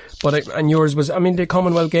level, and yours was, I mean, the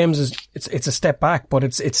Commonwealth Games it's a step back, but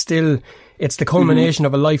it's still, it's the culmination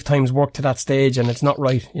of a lifetime's work to that stage, and it's not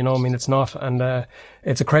right, you know. I mean, it's not, and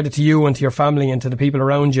it's a credit to you and to your family and to the people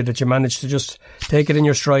around you that you managed to just take it in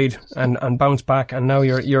your stride and bounce back, and now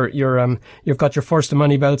you've got your first of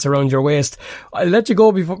many belts around your waist. I'll let you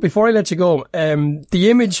go before I let you go. The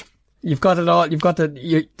image, you've got it all. You've got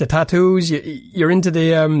the tattoos. You're into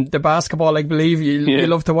the basketball, I believe. You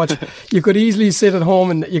love to watch. You could easily sit at home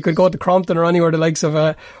and you could go to Crompton or anywhere the likes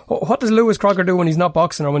of. What does Lewis Crocker do when he's not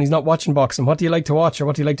boxing or when he's not watching boxing? What do you like to watch or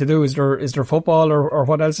what do you like to do? Is there football or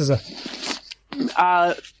what else is it?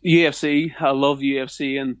 UFC. I love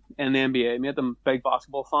UFC and the NBA. Mate, I'm a big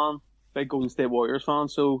basketball fan, big Golden State Warriors fan.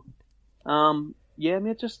 So, yeah,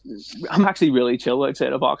 mate, I'm actually really chill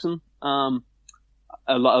outside of boxing. I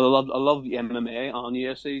love the MMA on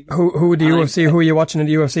UFC. Who the UFC? Who are you watching in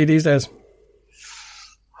the UFC these days?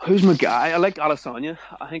 Who's my guy? I like Adesanya.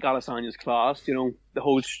 I think Adesanya's class. You know,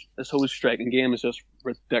 this whole striking game is just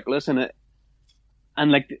ridiculous, and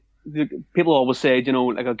like the people always say, you know,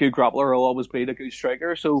 like a good grappler will always beat a good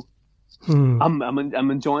striker. So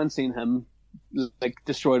I'm enjoying seeing him like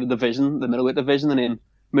destroy the middleweight division, and then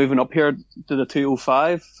moving up here to the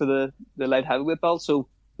 205 for the light heavyweight belt. So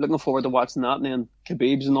looking forward to watching that. And then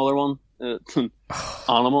Khabib's another one.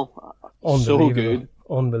 Animal. So good.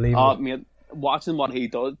 Unbelievable. Mate, watching what he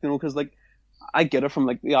does, you know, because like I get it from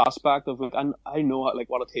like the aspect of like I know like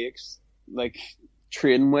what it takes, like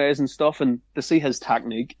training ways and stuff, and to see his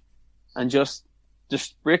technique and just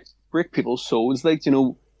break people's souls, like, you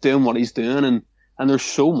know, doing what he's doing, and there's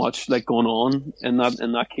so much like going on in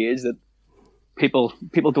that cage that people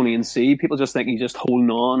don't even see. People just think he's just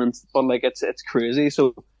holding on, but like it's crazy.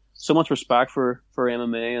 So much respect for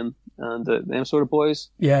MMA and them sort of boys.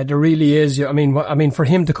 Yeah, there really is. I mean, for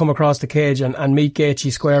him to come across the cage and meet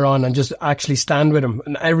Gaethje square on and just actually stand with him,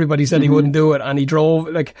 and everybody said he wouldn't do it, and he drove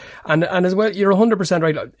like, and as well, you're 100%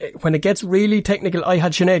 right. When it gets really technical, I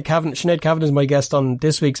had Sinead Cavan. Sinead Cavan is my guest on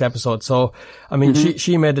this week's episode. So, I mean,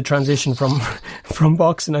 she made the transition from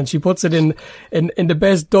boxing, and she puts it in the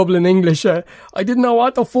best Dublin English. I didn't know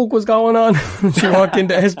what the fuck was going on. She walked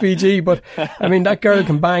into SPG, but I mean, that girl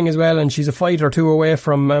can bang as well, and she's a fight or two away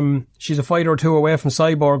from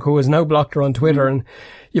Cyborg, who has now blocked her on Twitter. And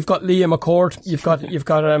you've got Leah McCourt,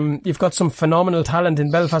 you've got some phenomenal talent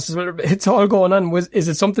in Belfast as well. It's all going on. Is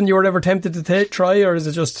it something you were ever tempted to try, or is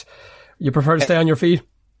it just you prefer to stay on your feet?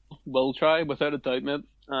 Will try, without a doubt, mate.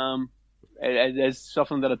 It is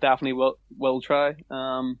something that I definitely will try.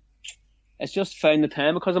 It's just finding the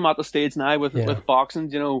time, because I'm at the stage now with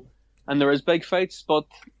boxing, you know, and there is big fights, but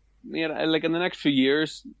yeah, like in the next few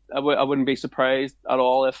years, I wouldn't be surprised at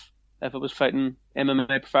all if it was fighting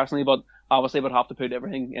MMA professionally, but obviously I would have to put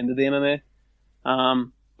everything into the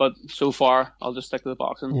MMA. But so far, I'll just stick to the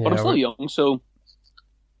boxing. Yeah, but I'm still young, so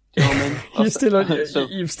do you know what I mean?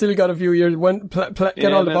 You've still got a few years.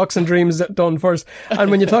 Get all the boxing dreams done first.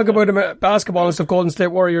 And when you talk about basketball and stuff, Golden State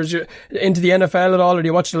Warriors, you're into the NFL at all, or do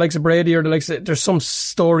you watch the likes of Brady or the likes of, there's some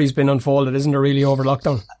stories been unfolded, isn't there, really, over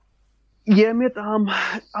lockdown? Yeah, mate. I'm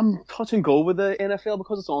touch and go with the NFL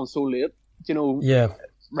because it's on so late. You know. Yeah.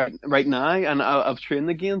 Right now, and I've trained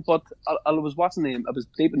again. But I was watching I was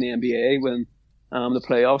deep in the NBA when the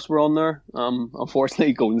playoffs were on there.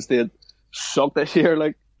 Unfortunately, Golden State sucked this year,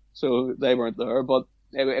 like, so they weren't there. But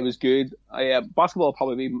it was good. Basketball will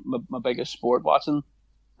probably be my biggest sport watching,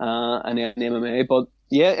 and then MMA. But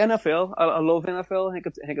yeah, NFL. I love NFL. I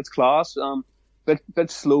think it's class.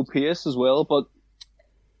 Bit slow pace as well, but.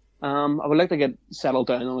 I would like to get settled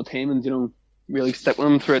down on a team and, you know, really stick with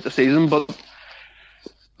them throughout the season, but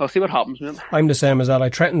I'll see what happens, man. I'm the same as that. I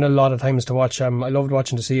threatened a lot of times to watch. I loved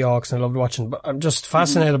watching the Seahawks, and I loved watching, but I'm just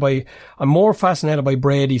fascinated I'm more fascinated by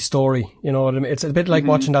Brady's story. You know what I mean? It's a bit like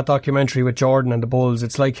watching that documentary with Jordan and the Bulls.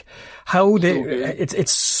 It's like how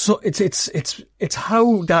it's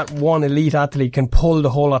how that one elite athlete can pull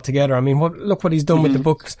the whole lot together. I mean, look what he's done with the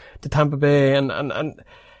Bucs to Tampa Bay, and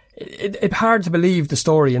it's hard to believe the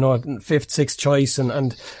story, you know, 5th, 6th choice,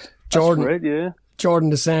 and Jordan. That's right, yeah. Jordan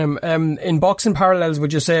the same. In boxing parallels,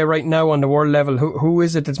 would you say right now on the world level, who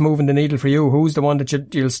is it that's moving the needle for you? Who's the one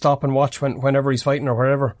that you'll stop and watch whenever he's fighting or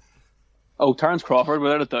wherever? Oh, Terence Crawford,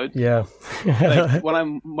 without a doubt. Yeah. Like, when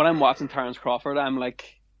I'm watching Terence Crawford, I'm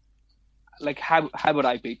like how would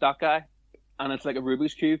I beat that guy? And it's like a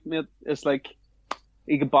Rubik's Cube, mate. It's like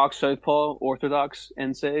he can box southpaw, orthodox,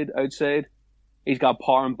 inside, outside. He's got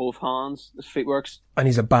power in both hands. His feet works. And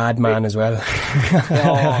he's a bad man as well.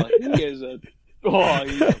 He is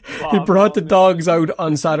he brought the dogs out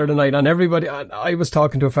on Saturday night, and everybody, I was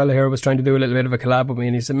talking to a fella here who was trying to do a little bit of a collab with me,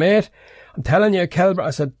 and he said, mate, I'm telling you, Kell Brook.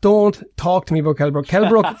 I said, don't talk to me about Kell Brook. Kell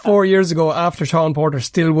Brook 4 years ago after Sean Porter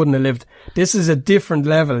still wouldn't have lived. This is a different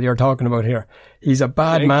level you're talking about here. He's a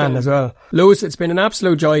bad man as well. Lewis, it's been an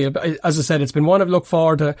absolute joy. As I said, it's been one I've looked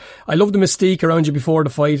forward to. I love the mystique around you before the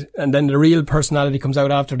fight, and then the real personality comes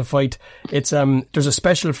out after the fight. It's there's a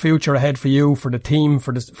special future ahead for you, for the team,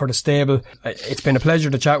 for the stable. It's been a pleasure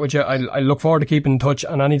to chat with you. I look forward to keeping in touch,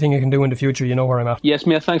 and anything I can do in the future, you know where I'm at. Yes,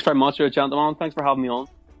 mate. Thanks very much, gentlemen. Thanks for having me on.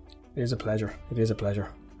 It is a pleasure. It is a pleasure.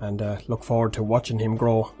 And look forward to watching him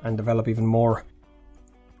grow and develop even more.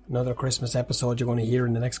 Another Christmas episode you're going to hear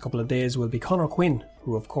in the next couple of days will be Conor Quinn,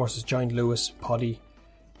 who of course has joined Lewis, Poddy,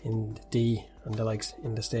 in D and the likes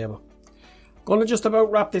in the stable. Going to just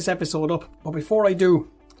about wrap this episode up, but before I do,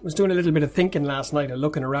 I was doing a little bit of thinking last night and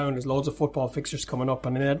looking around. There's loads of football fixtures coming up,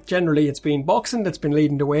 and generally it's been boxing that's been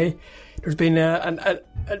leading the way. There's been a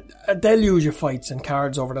deluge of fights and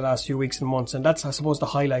cards over the last few weeks and months, and that's, I suppose, the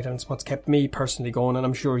highlight, and it's what's kept me personally going, and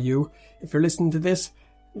I'm sure you, if you're listening to this,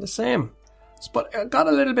 the same. But I got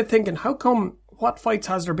a little bit thinking, what fights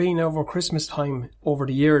has there been over Christmas time over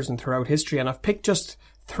the years and throughout history? And I've picked just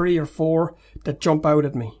 3 or 4 that jump out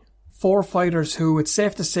at me. 4 fighters who, it's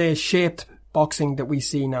safe to say, shaped boxing that we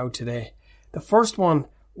see now today. The first one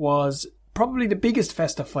was probably the biggest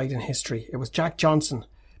festive fight in history. It was Jack Johnson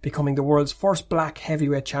becoming the world's first black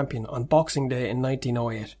heavyweight champion on Boxing Day in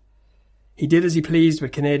 1908. He did as he pleased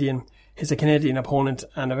with his Canadian opponent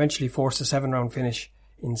and eventually forced a 7-round finish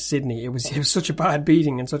in Sydney. It was such a bad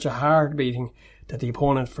beating and such a hard beating that the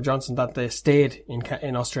opponent for Johnson that day stayed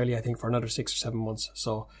in Australia, I think, for another 6 or 7 months.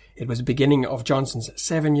 So it was the beginning of Johnson's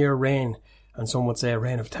 7-year reign, and some would say a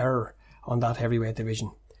reign of terror on that heavyweight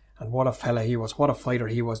division. And what a fella he was, what a fighter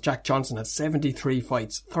he was. Jack Johnson had 73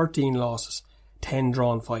 fights, 13 losses, 10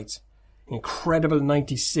 drawn fights. Incredible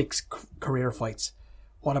 96 career fights.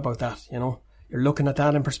 What about that, you know? You're looking at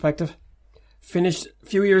that in perspective. Finished a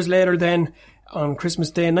few years later then, on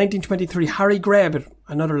Christmas Day in 1923, Harry Greb,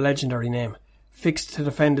 another legendary name, fixed to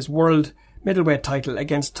defend his world middleweight title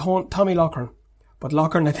against Tommy Loughran. But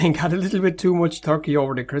Loughran, I think, had a little bit too much turkey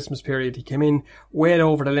over the Christmas period. He came in way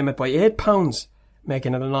over the limit by 8 pounds,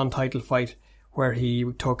 making it a non-title fight where he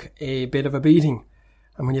took a bit of a beating.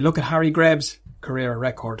 And when you look at Harry Greb's career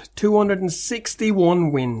record,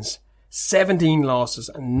 261 wins, 17 losses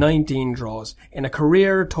and 19 draws in a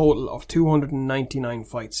career total of 299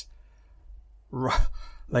 fights.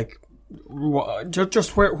 Like,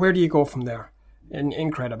 just where do you go from there?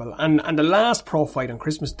 Incredible. And the last pro fight on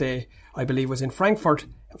Christmas Day, I believe, was in Frankfurt,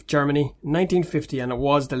 Germany, 1950, and it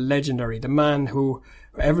was the legendary, the man who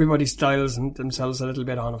everybody styles themselves a little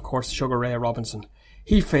bit on, of course, Sugar Ray Robinson.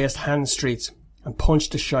 He faced Hans Streets and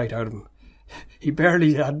punched the shite out of him. He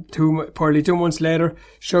barely had 2 months later,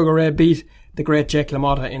 Sugar Ray beat the great Jake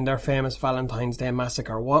LaMotta in their famous Valentine's Day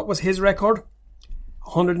massacre. What was his record?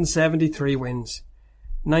 173 wins,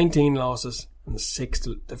 19 losses, and 6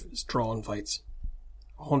 drawn fights.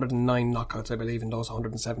 109 knockouts, I believe, in those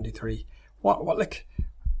 173.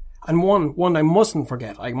 And one I mustn't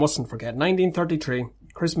forget. 1933,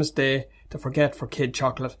 Christmas Day, to forget for Kid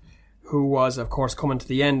Chocolate, who was, of course, coming to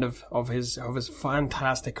the end of his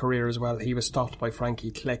fantastic career as well. He was stopped by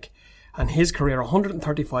Frankie Click. And his career,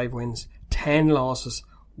 135 wins, 10 losses,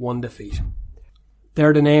 1 defeat.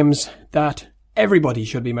 They're the names that everybody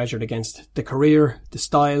should be measured against. The career, the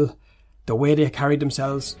style, the way they carried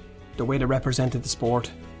themselves, the way they represented the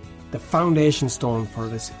sport, the foundation stone for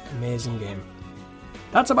this amazing game.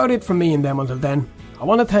 That's about it from me and them until then. I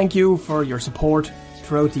want to thank you for your support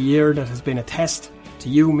throughout the year that has been a test to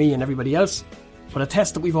you, me and everybody else, but a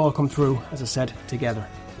test that we've all come through, as I said, together.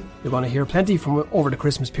 You're going to hear plenty from over the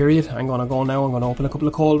Christmas period. I'm going to go now, I'm going to open a couple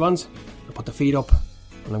of cold ones, I'll put the feet up,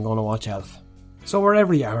 and I'm going to watch Elf. So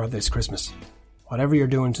wherever you are this Christmas, whatever you're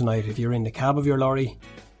doing tonight, if you're in the cab of your lorry,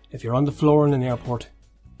 if you're on the floor in an airport,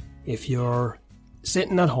 if you're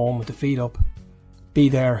sitting at home with the feet up, be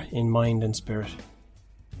there in mind and spirit.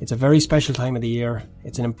 It's a very special time of the year.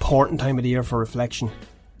 It's an important time of the year for reflection.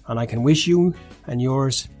 And I can wish you and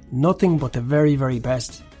yours nothing but the very, very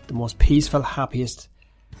best, the most peaceful, happiest,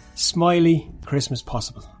 smiley Christmas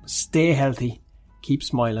possible. Stay healthy, keep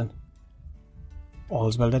smiling.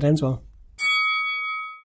 All's well that ends well.